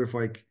communicate sort of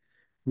like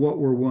what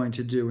we're willing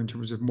to do in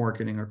terms of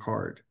marketing a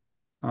card.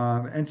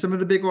 And some of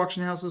the big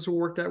auction houses will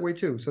work that way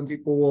too. Some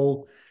people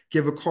will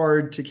give a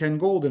card to Ken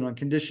Golden on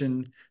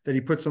condition that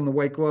he puts on the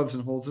white gloves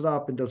and holds it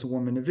up and does a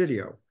 1 minute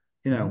video.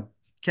 You Mm. know,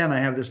 Ken, I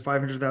have this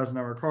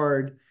 $500,000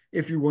 card.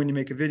 If you're going to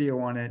make a video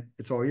on it,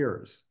 it's all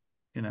yours.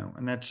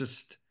 And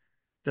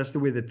that's the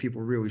way that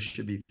people really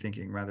should be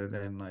thinking rather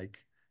than like,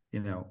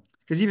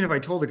 because even if I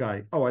told a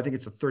guy, oh, I think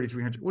it's a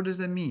 3,300, what does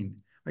that mean?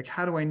 Like,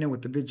 how do I know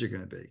what the bids are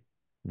going to be?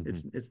 Mhm.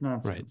 It's Right.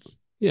 nonsense.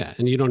 Yeah,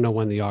 and you don't know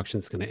when the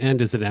auction's going to end.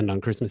 Does it end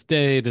on Christmas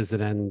Day? Does it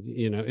end,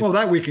 Well,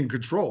 that it's we can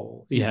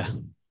control. yeah. I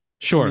mean,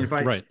 Sure,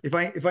 right. if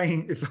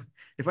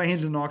I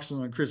hand an auction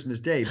on Christmas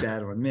Day,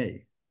 bad on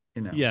me,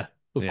 Yeah,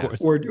 of Yeah.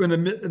 course. or in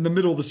the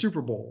middle of the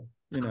Super Bowl.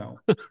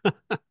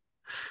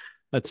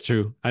 That's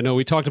true. I know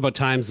we talked about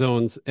time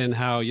zones and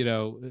how,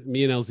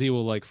 me and LZ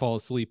will like fall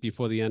asleep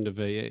before the end of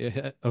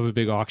a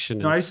big auction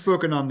No, and I've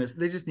spoken on this.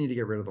 They just need to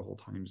get rid of the whole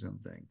time zone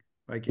thing.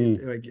 Like,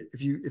 mm, like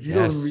if you go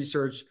and yes.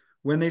 research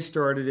when they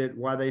started it,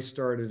 why they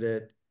started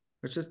it,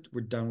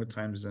 we're done with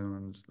time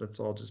zones. Let's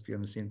all just be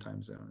on the same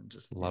time zone and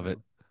just Love it.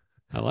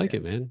 I like yeah,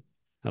 it, man.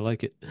 I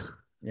like it.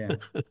 yeah.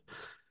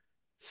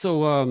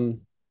 So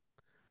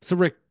so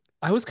Rick,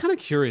 I was kind of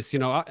curious,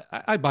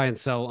 I buy and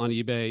sell on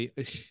eBay,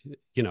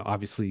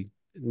 obviously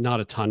not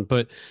a ton,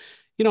 but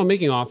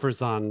making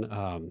offers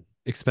on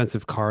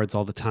expensive cards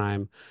all the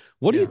time.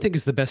 What do you Yeah. think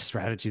is the best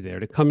strategy there?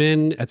 To come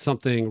in at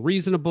something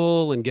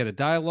reasonable and get a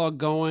dialogue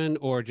going,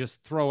 or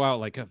just throw out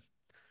like a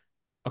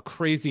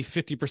crazy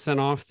 50%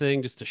 off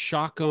thing just to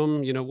shock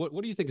them?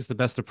 What do you think is the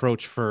best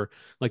approach for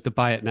like the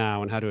buy it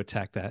now and how to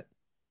attack that?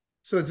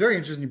 So it's very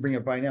interesting to bring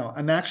up buy now.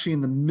 I'm actually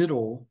in the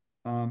middle,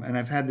 and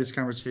I've had this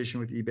conversation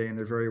with eBay, and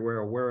they're very well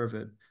aware of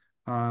it.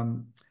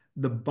 Um,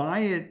 the buy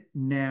it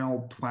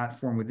now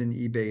platform within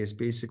eBay has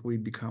basically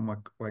become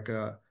like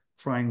a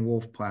crying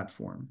wolf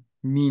platform,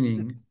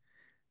 meaning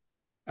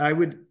I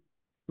would,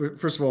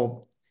 first of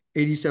all,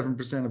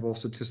 87% of all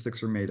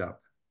statistics are made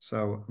up.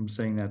 So I'm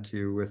saying that to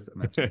you and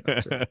that's made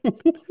up too.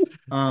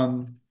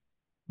 Um,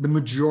 the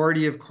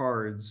majority of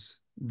cards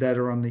that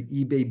are on the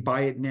eBay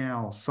buy it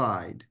now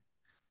side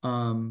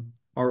are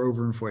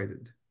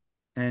overinflated.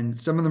 And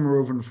some of them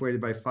are overinflated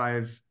by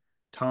 5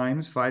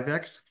 times,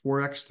 5x,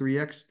 4x,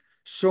 3x,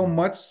 so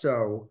much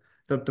so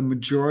that the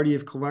majority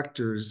of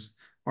collectors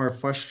are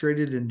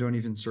frustrated and don't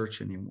even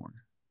search anymore.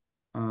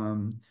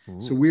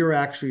 So Ooh. we are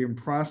actually in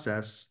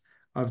process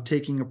of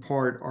taking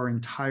apart our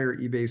entire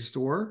eBay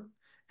store,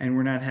 and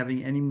we're not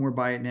having any more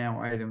buy it now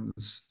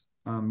items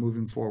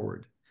moving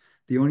forward.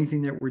 The only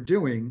thing that we're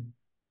doing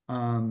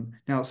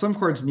now, some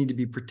cards need to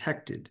be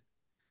protected.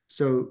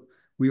 So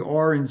we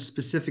are in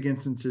specific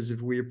instances,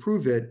 if we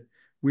approve it,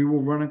 we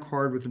will run a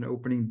card with an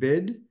opening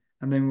bid,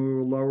 and then we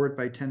will lower it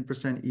by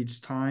 10%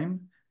 each time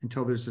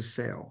until there's a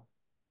sale.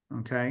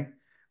 Okay.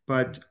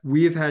 But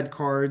we have had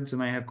cards,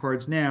 and I have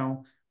cards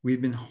now,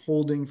 we've been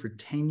holding for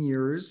 10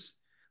 years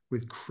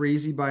with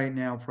crazy buy it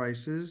now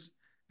prices,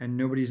 and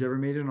nobody's ever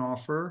made an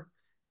offer,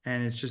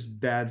 and it's just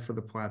bad for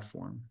the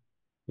platform.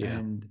 Yeah.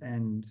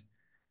 And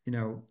you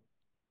know,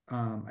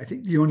 I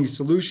think the only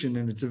solution,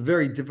 and it's a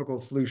very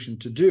difficult solution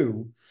to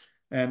do,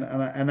 and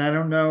I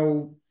don't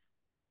know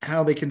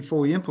how they can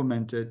fully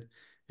implement it,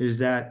 is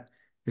that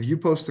if you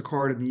post a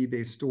card in the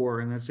eBay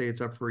store and let's say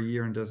it's up for a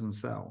year and doesn't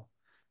sell,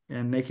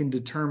 and they can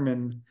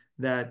determine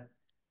that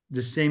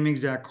the same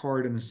exact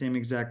card in the same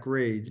exact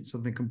grade,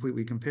 something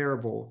completely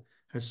comparable,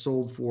 has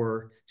sold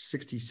for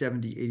 60,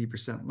 70,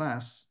 80%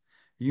 less,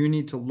 you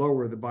need to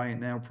lower the buy it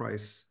now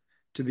price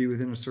to be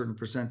within a certain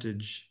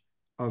percentage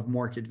of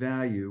market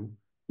value,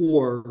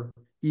 or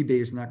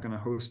eBay is not going to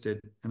host it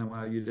and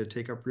allow you to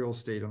take up real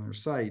estate on their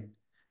site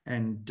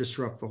and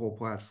disrupt the whole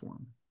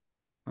platform.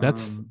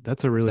 That's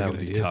a really That good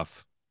would be idea.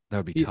 tough. That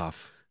would be He-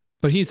 tough.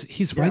 But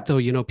he's Yeah. right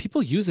though.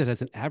 People use it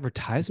as an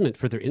advertisement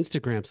for their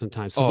Instagram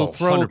sometimes. So Oh, they'll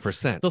throw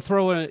 100%.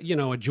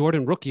 a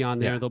Jordan rookie on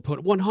there. Yeah. They'll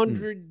put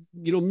 $100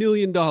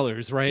 million,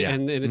 right? Yeah.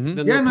 And it's Mhm.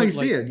 then Yeah, they'll no, put you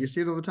see it. You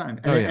see it all the time.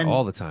 Oh, yeah,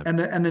 all the time.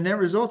 And the net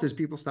result is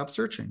people stop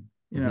searching.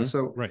 Mhm.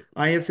 So right.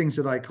 I have things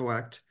that I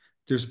collect.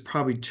 There's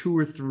probably 2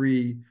 or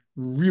 3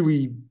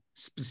 really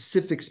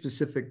specific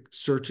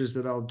searches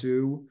that I'll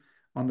do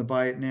on the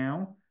buy it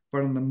now.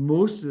 But on the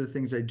most of the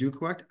things I do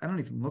collect, I don't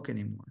even look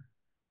anymore.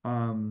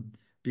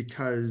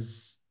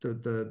 Because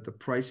the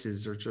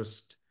prices are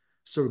just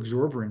so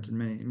exorbitant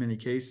in many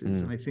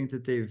cases. And I think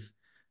that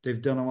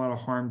they've done a lot of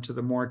harm to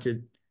the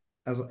market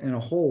as in a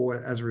whole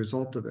as a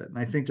result of it. And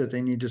I think that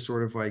they need to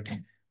sort of like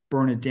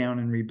burn it down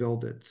and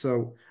rebuild it.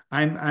 So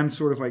I'm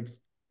sort of like,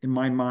 in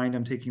my mind,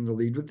 I'm taking the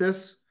lead with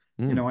this.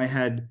 I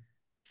had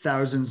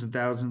thousands and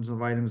thousands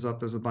of items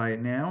up as a buy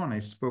it now, and I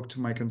spoke to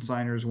my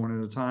consigners one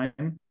at a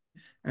time,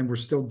 and we're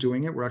still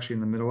doing it. We're actually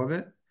in the middle of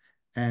it.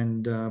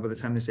 And by the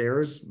time this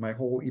airs, my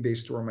whole eBay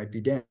store might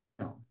be down.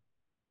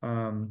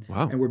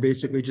 Wow. And we're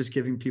basically just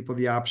giving people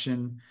the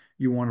option: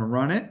 you want to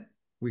run it,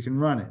 we can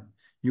run it.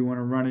 You want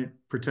to run it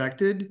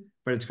protected,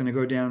 but it's going to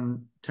go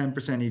down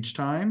 10% each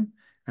time.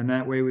 And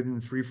that way,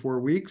 within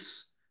 3-4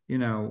 weeks,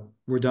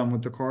 we're done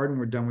with the card and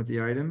we're done with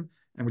the item.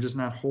 And we're just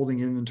not holding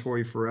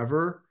inventory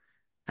forever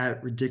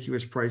at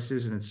ridiculous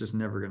prices, and it's just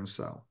never going to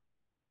sell.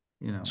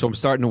 So I'm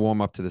starting to warm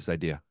up to this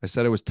idea. I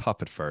said it was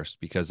tough at first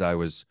because I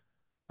was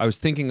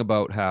thinking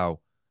about how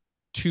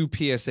 2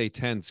 PSA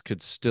 10s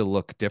could still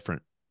look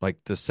different. Like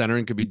the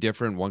centering could be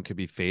different. One could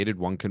be faded.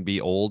 One could be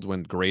old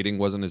when grading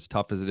wasn't as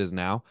tough as it is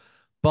now.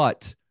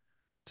 But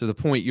to the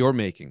point you're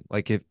making,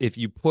 like if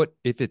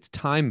it's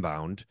time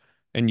bound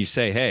and you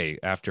say, hey,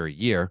 after a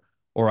year,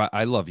 or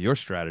I love your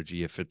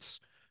strategy, if it's,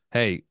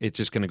 hey, it's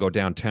just going to go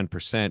down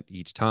 10%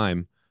 each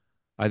time.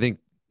 I think,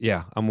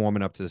 yeah, I'm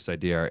warming up to this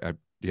idea.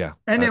 Yeah.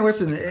 And then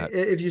listen, like that.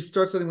 if you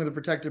start something with a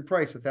protected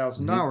price,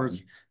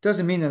 $1,000,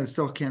 doesn't mean that it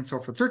still can't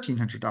sell for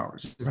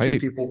 $1,300 if 2 Right.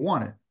 people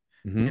want it.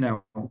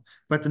 Mhm.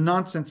 But the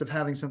nonsense of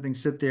having something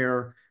sit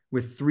there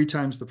with 3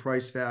 times the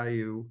price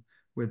value,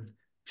 with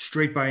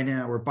straight buy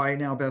now or buy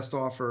now best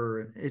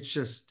offer,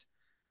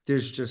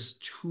 there's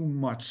just too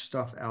much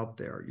stuff out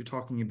there. You're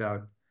talking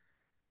about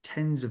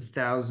tens of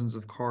thousands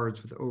of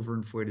cards with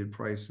overinflated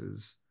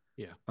prices.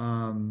 Yeah.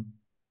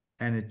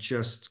 And it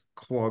just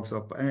clogs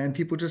up, and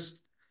people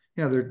just,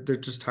 they're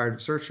just tired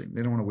of searching.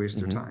 They don't want to waste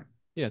their time.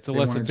 Yeah, it's a They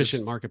less wanna efficient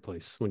just-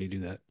 marketplace when you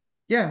do that.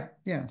 Yeah,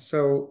 yeah.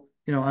 So,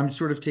 I'm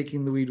sort of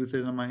taking the lead with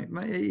it on my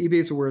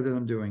eBay's aware that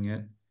I'm doing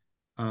it.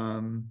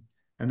 And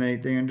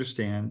they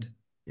understand,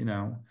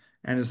 and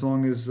as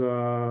long as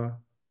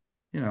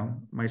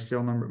my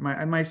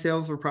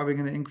sales are probably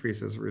going to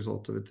increase as a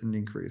result of it, didn't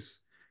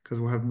increase, because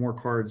we'll have more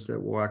cards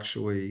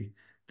that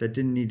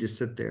didn't need to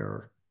sit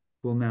there,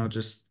 will now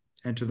just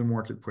enter the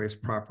marketplace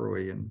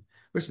properly. And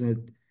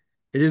listen,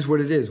 it is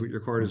what it is, what your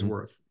card is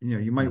worth.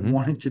 You might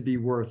want it to be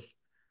worth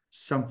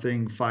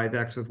something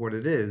 5x of what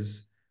it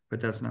is,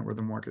 but that's not where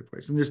the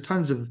marketplace. And there's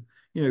tons of,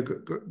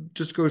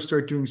 just go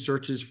start doing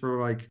searches for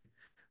like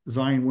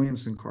Zion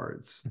Williamson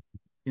cards,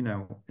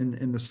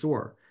 in the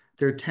store.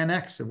 They're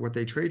 10x of what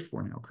they trade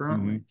for now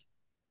currently.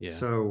 Yeah.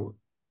 So,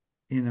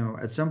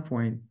 at some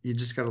point you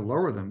just got to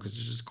lower them because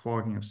it's just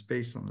clogging up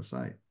space on the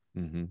site.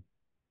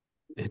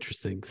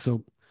 Interesting.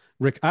 So,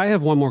 Rick, I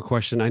have one more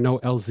question. I know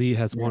LZ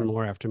has one Yeah.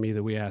 more after me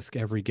that we ask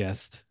every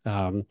guest.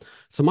 So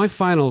my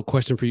final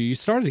question for you, you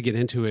started to get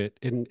into it,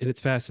 and it's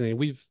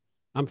fascinating.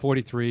 I'm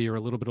 43, or a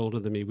little bit older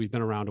than me. We've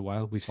been around a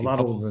while. We've A seen lot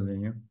bubbles. older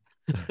than you.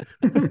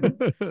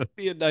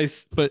 Yeah,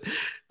 nice. But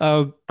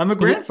I'm a so-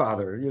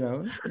 grandfather,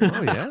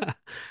 Oh, yeah.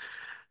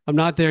 I'm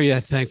not there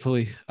yet,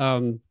 thankfully.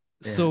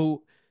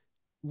 So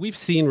we've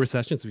seen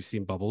recessions, we've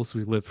seen bubbles,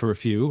 we've lived for a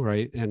few,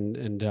 right?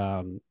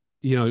 And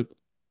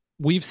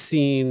we've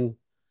seen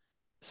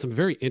some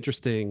very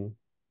interesting,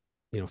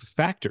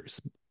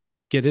 factors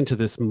get into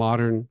this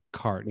modern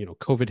card.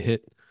 COVID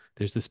hit.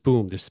 There's this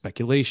boom. There's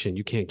speculation.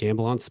 You can't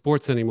gamble on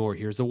sports anymore.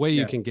 Here's a way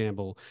you Yeah, can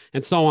gamble,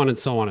 and so on and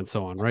so on and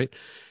so on. Right?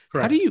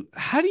 correct.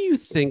 How do you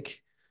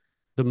think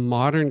the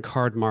modern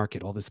card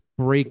market, all this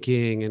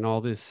breaking and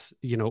all this,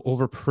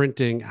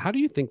 overprinting, how do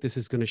you think this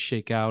is going to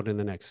shake out in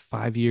the next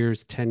 5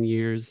 years, 10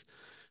 years?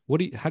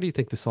 How do you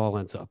think this all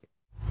ends up?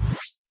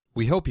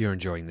 We hope you're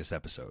enjoying this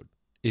episode.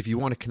 If you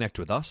want to connect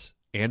with us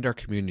and our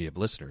community of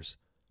listeners,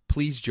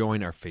 please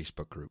join our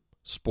Facebook group,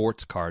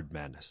 Sports Card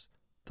Madness.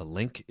 The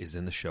link is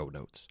in the show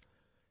notes.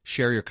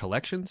 Share your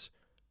collections,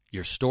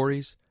 your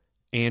stories,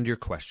 and your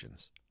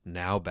questions.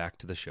 Now back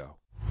to the show.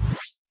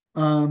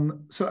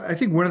 So I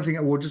think one of the things,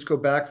 we'll just go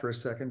back for a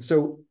second.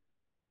 So,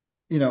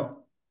 you know,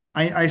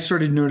 I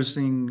started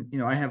noticing,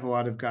 I have a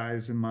lot of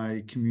guys in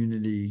my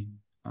community,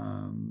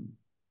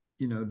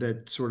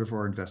 that sort of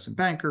are investment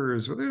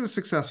bankers, or they're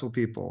successful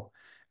people.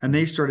 And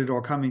they started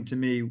all coming to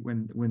me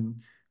when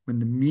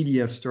the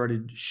media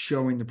started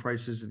showing the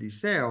prices of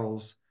these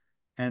sales,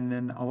 and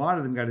then a lot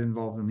of them got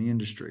involved in the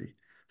industry.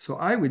 So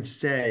I would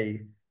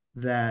say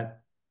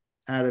that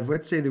out of,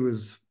 let's say there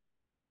was,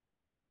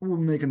 we'll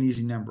make an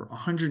easy number,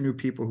 100 new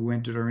people who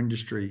entered our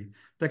industry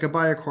that could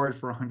buy a card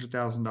for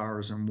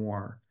 $100,000 or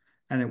more,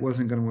 and it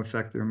wasn't going to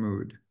affect their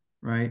mood,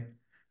 right?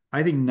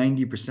 I think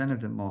 90%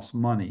 of them lost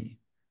money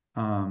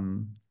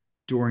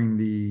during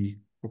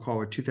we'll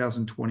call it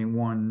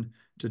 2021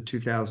 to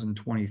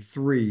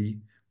 2023,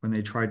 when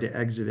they tried to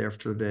exit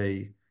after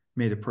they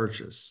made a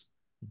purchase.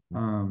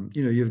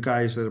 You have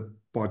guys that have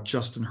bought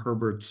Justin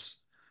Herbert's,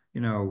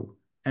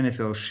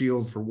 NFL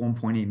Shield for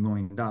 $1.8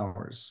 million.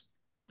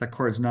 That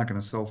card's not going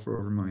to sell for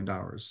over $1 million.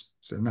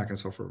 So it's not going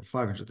to sell for over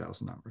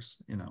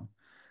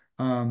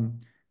 $500,000,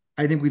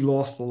 I think we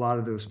lost a lot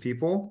of those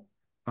people.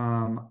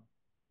 The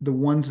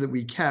ones that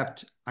we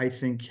kept, I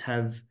think,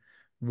 have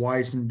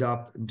wisened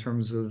up in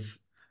terms of,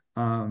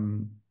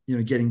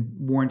 getting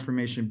more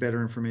information,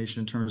 better information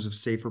in terms of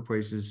safer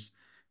places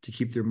to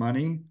keep their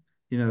money.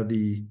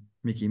 The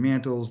Mickey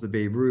Mantles, the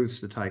Babe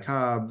Ruths, the Ty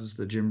Cobbs,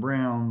 the Jim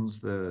Browns,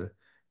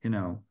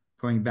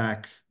 going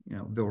back,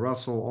 Bill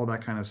Russell, all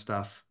that kind of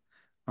stuff.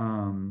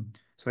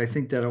 So I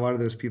think that a lot of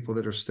those people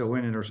that are still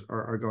in it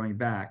are going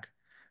back.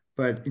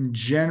 But in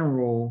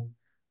general,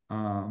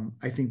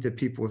 I think that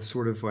people have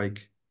sort of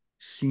like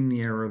seen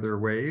the error of their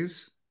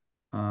ways.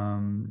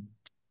 And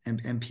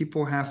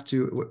people have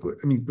to,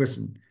 I mean,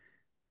 listen,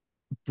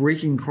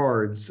 breaking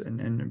cards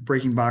and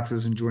breaking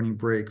boxes and joining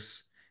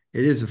breaks,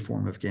 it is a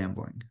form of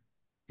gambling,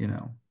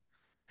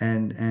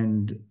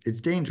 and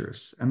it's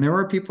dangerous. And there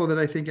are people that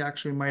I think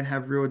actually might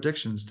have real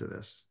addictions to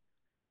this.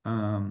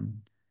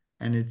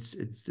 And it's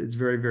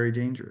very, very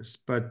dangerous.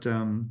 But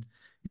there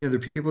are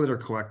people that are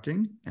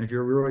collecting, and if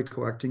you're really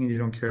collecting and you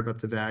don't care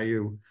about the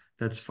value,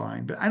 that's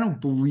fine. But I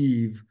don't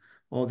believe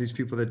all these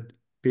people that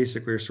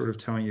basically are sort of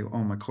telling you, "Oh,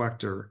 I'm a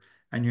collector,"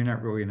 and you're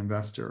not really an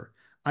investor.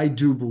 I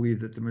do believe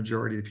that the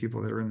majority of the people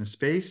that are in the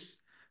space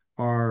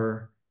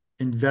are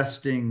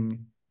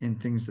investing in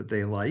things that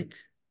they like,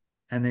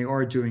 and they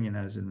are doing it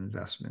as an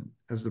investment,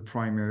 as the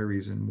primary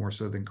reason, more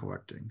so than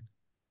collecting.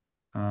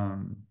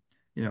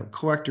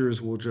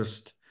 Collectors will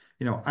just,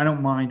 I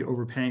don't mind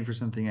overpaying for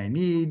something I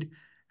need.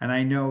 And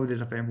I know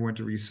that if I ever went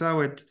to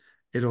resell it,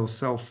 it'll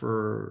sell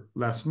for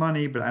less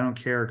money, but I don't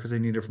care because I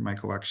need it for my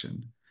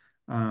collection.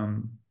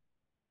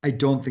 I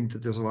don't think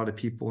that there's a lot of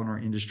people in our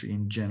industry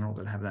in general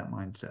that have that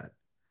mindset.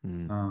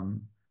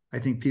 I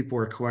think people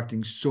are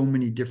collecting so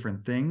many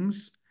different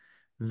things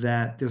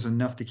that there's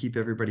enough to keep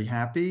everybody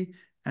happy,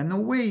 and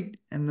they'll wait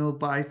and they'll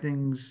buy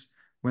things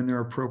when they're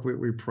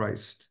appropriately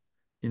priced.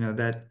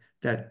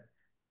 That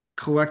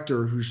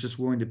collector who's just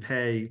willing to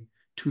pay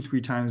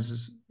 2-3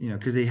 times,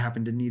 because they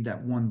happen to need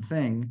that one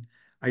thing.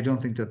 I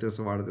don't think that there's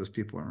a lot of those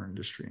people in our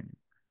industry anymore.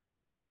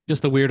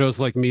 Just the weirdos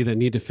like me that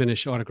need to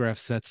finish autograph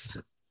sets.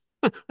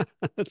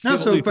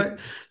 No,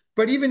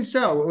 but even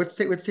so, let's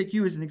take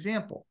you as an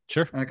example.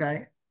 Sure.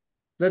 Okay.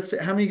 Let's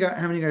say, how many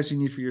guys do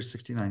you need for your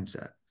 69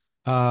 set?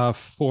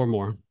 4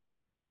 more.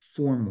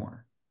 4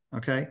 more.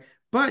 Okay.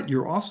 But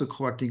you're also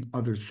collecting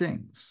other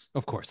things.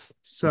 Of course.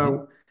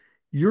 So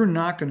you're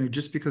not going to,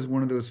 just because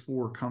one of those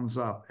 4 comes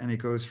up and it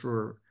goes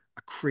for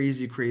a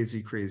crazy,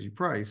 crazy, crazy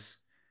price,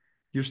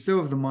 you're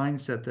still of the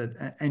mindset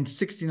that, and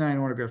 69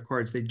 autograph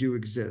cards, they do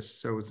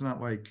exist. So it's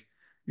not like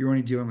you're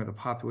only dealing with a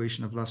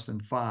population of less than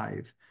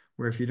 5,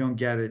 where if you don't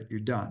get it, you're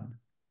done,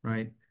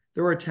 right?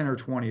 There are 10 or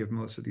 20 of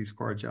most of these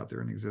cards out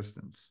there in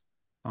existence,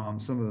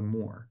 some of them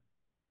more.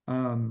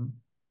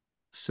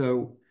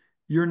 So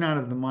you're not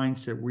of the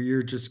mindset where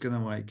you're just going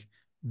to like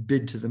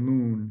bid to the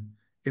moon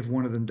if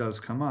one of them does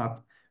come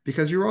up,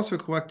 because you're also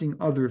collecting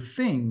other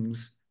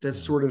things that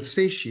sort of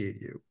satiate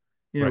you.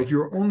 Right. If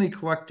you're only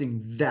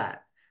collecting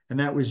that, and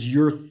that was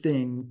your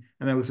thing,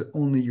 and that was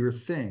only your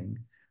thing.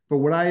 But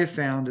what I have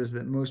found is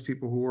that most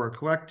people who are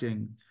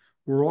collecting,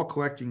 we're all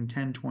collecting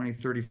 10, 20,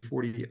 30,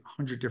 40,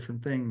 100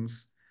 different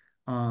things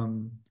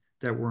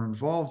that we're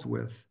involved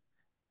with.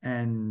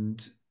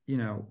 And,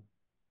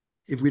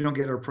 if we don't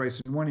get our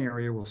price in one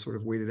area, we'll sort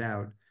of wait it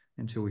out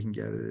until we can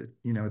get it,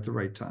 at the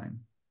right time.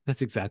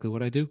 That's exactly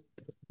what I do.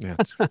 Yeah.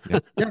 Yeah.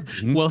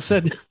 Mhm. Well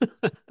said.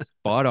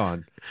 Spot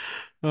on.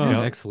 Oh,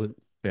 Yeah.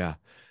 excellent. Yeah.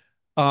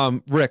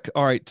 Rick,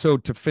 all right. So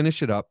to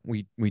finish it up,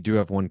 we do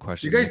have one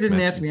question. You guys Nick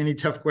didn't ask mentioned. me any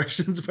tough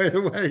questions, by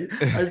the way.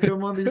 I've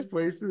come on these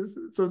places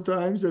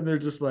sometimes and they're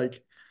just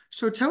like,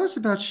 so tell us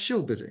about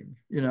shill bidding.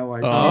 Oh,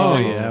 Oh.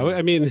 yeah.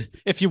 I mean,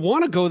 if you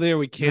want to go there,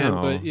 we can,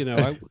 but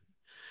No.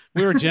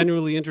 we were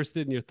genuinely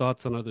interested in your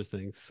thoughts on other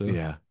things. So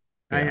Yeah.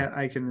 Yeah.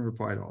 I can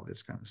reply to all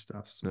this kind of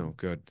stuff. So. No,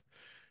 good.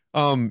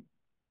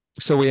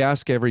 So we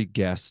ask every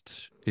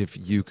guest if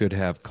you could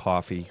have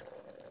coffee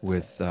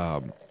with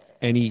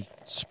any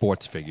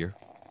sports figure,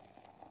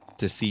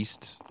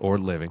 deceased or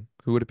living,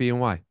 who would it be and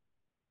why?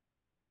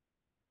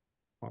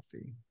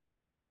 Coffee.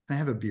 Can I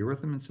have a beer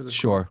with them instead of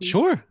Sure. coffee?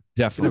 sure.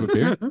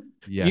 Definitely. Have a beer.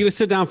 Yes. You would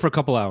sit down for a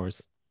couple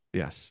hours.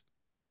 Yes.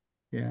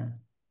 Yeah.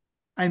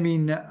 I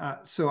mean,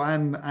 so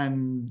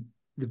I'm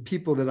the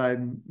people that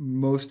I'm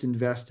most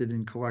invested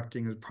in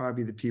collecting is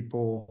probably the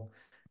people,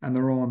 and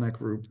they're all in that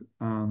group.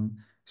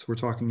 So we're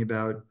talking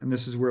about, and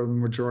this is where the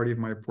majority of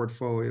my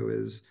portfolio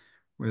is.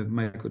 We have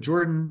Michael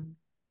Jordan,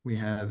 we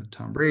have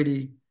Tom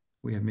Brady,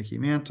 we have Mickey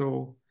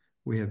Mantle,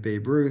 we have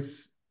Babe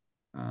Ruth,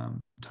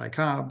 Ty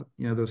Cobb,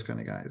 those kind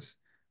of guys.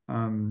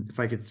 If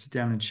I could sit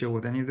down and chill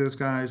with any of those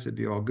guys, it'd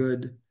be all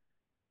good.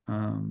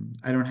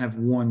 I don't have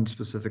one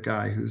specific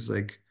guy who's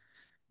like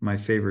my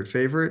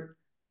favorite,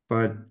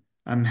 but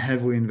I'm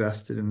heavily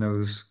invested in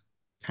those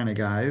kind of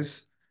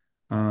guys.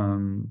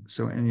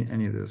 So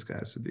any of those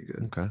guys would be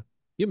good. Okay.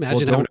 You imagine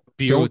Well, having a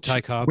beer don't with Ty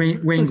Cobb? Wayne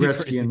That'd be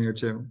Gretzky crazy. in there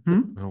too.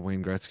 Oh,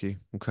 Wayne Gretzky.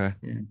 Okay.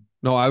 Yeah.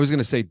 No, I was going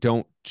to say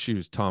don't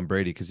choose Tom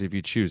Brady because if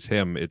you choose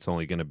him, it's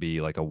only going to be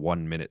like a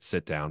 1 minute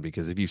sit down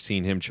because have you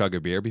seen him chug a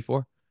beer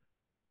before?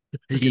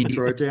 He can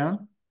throw it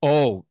down.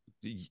 Oh,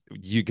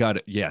 you got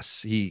it.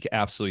 Yes, he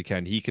absolutely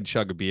can. He can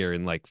chug a beer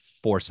in like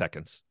 4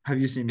 seconds.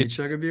 Have you seen me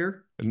chug a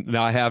beer?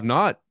 No, I have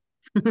not.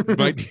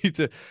 Might need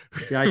to.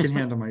 Yeah, I can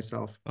handle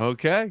myself.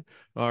 Okay.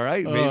 All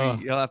right. Maybe Uh.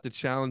 you'll have to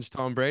challenge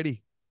Tom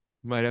Brady.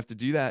 Might have to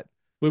do that.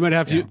 We might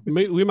have Yeah.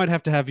 we might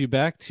have to have you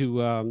back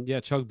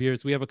to chug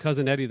beers. We have a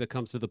cousin Eddie that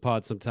comes to the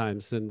pod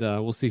sometimes, and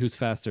we'll see who's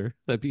faster.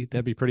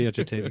 That'd be pretty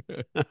entertaining.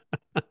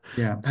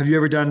 Yeah.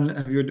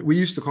 We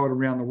used to call it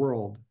around the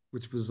world,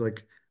 which was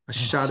like a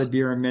shot of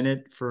beer a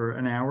minute for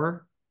an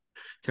hour.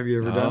 Have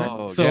you ever done it?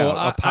 Oh, So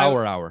yeah, a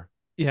power hour.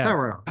 Yeah,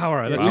 Power hour. power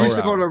hour. Yeah, That's we right. used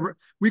to Power call it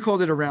we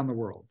called it around the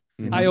world.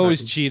 Mhm. I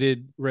always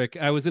cheated, Rick.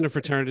 I was in a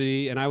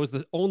fraternity and I was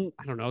I don't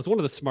know, I was one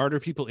of the smarter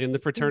people in the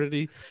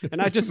fraternity.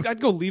 And I'd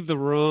go leave the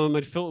room,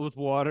 I'd fill it with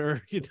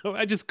water.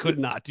 I just could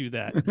not do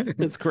that.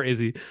 It's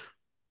crazy.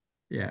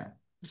 Yeah.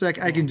 It's like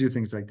I can do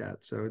things like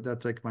that. So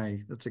that's like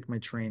my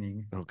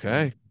training.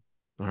 Okay.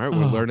 All right.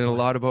 We're Oh, learning a boy.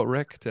 lot about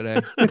Rick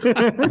today.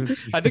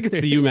 I think it's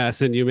the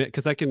UMass in UMass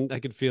because I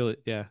can feel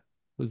it. Yeah.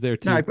 Was there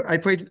too. No, I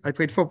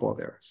played football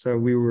there. So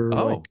we were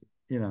Oh. like,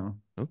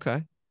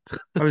 Okay.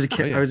 I was a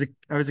kid. Oh, yeah.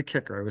 I was a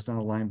kicker. I was not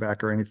a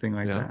linebacker or anything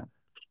like Yeah.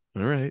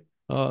 that. All right.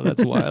 Oh,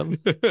 that's wild.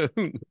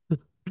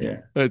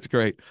 Yeah. That's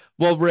great.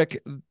 Well,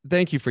 Rick,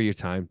 thank you for your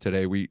time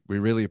today. We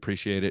really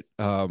appreciate it.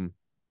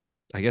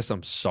 I guess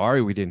I'm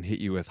sorry we didn't hit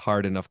you with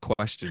hard enough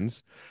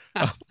questions.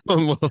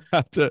 We'll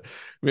have to.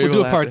 Maybe We'll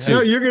do a have part to two.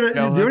 No,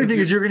 have- the only thing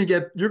is you're gonna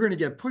get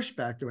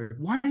pushback. They're like,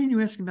 why didn't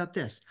you ask him about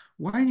this?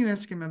 Why didn't you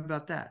ask him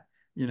about that?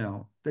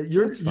 That That's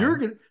you're fine.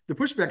 gonna the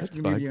pushback's That's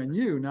gonna be fine. on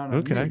you, not on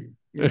Okay.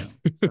 me.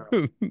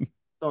 So it's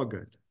all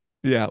good.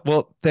 Yeah.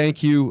 Well,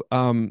 thank you.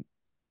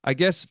 I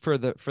guess for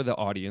the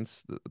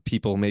audience, the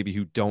people maybe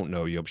who don't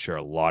know you, I'm sure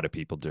a lot of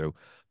people do,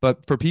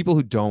 but for people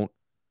who don't,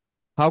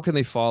 how can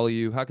they follow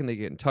you? How can they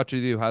get in touch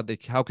with you?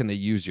 How can they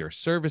use your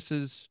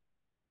services?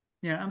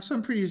 Yeah,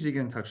 I'm pretty easy to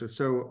get in touch with.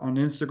 So on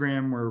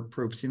Instagram, we're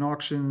Probstein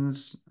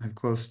Auctions. I have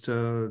close to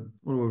a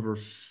little over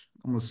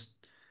almost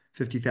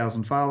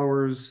 50,000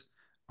 followers.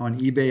 On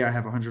eBay, I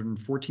have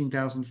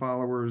 114,000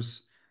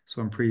 followers.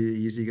 So I'm pretty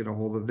easy to get a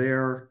hold of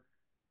there.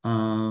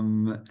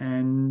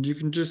 And you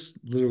can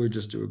literally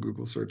just do a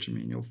Google search of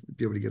me and you'll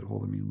be able to get a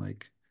hold of me in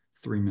like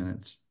 3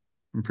 minutes.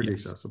 I'm pretty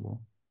Yes.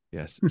 accessible.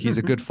 Yes, he's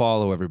a good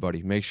follow.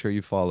 Everybody, make sure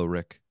you follow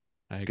Rick.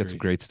 I He's got some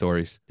agree. great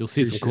stories. You'll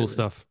see some Appreciate cool it.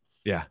 stuff.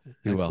 Yeah,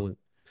 you will. Excellent.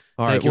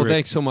 All Thank right. you, Well, Rick.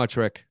 thanks so much,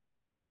 Rick.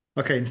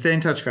 Okay, and stay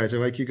in touch, guys. I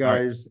like you All right.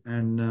 guys,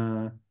 and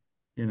I'm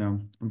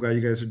glad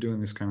you guys are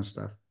doing this kind of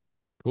stuff.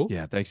 Cool.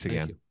 Yeah, thanks Thank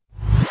again.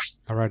 you.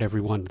 All right,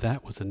 everyone.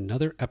 That was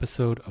another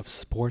episode of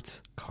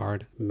Sports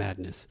Card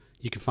Madness.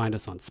 You can find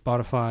us on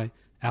Spotify,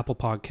 Apple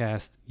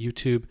Podcasts,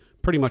 YouTube,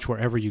 pretty much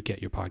wherever you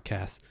get your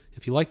podcasts.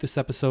 If you like this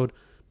episode,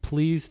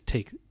 please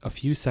take a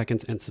few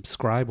seconds and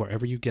subscribe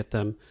wherever you get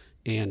them,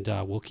 and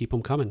we'll keep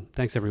them coming.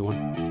 Thanks,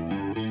 everyone.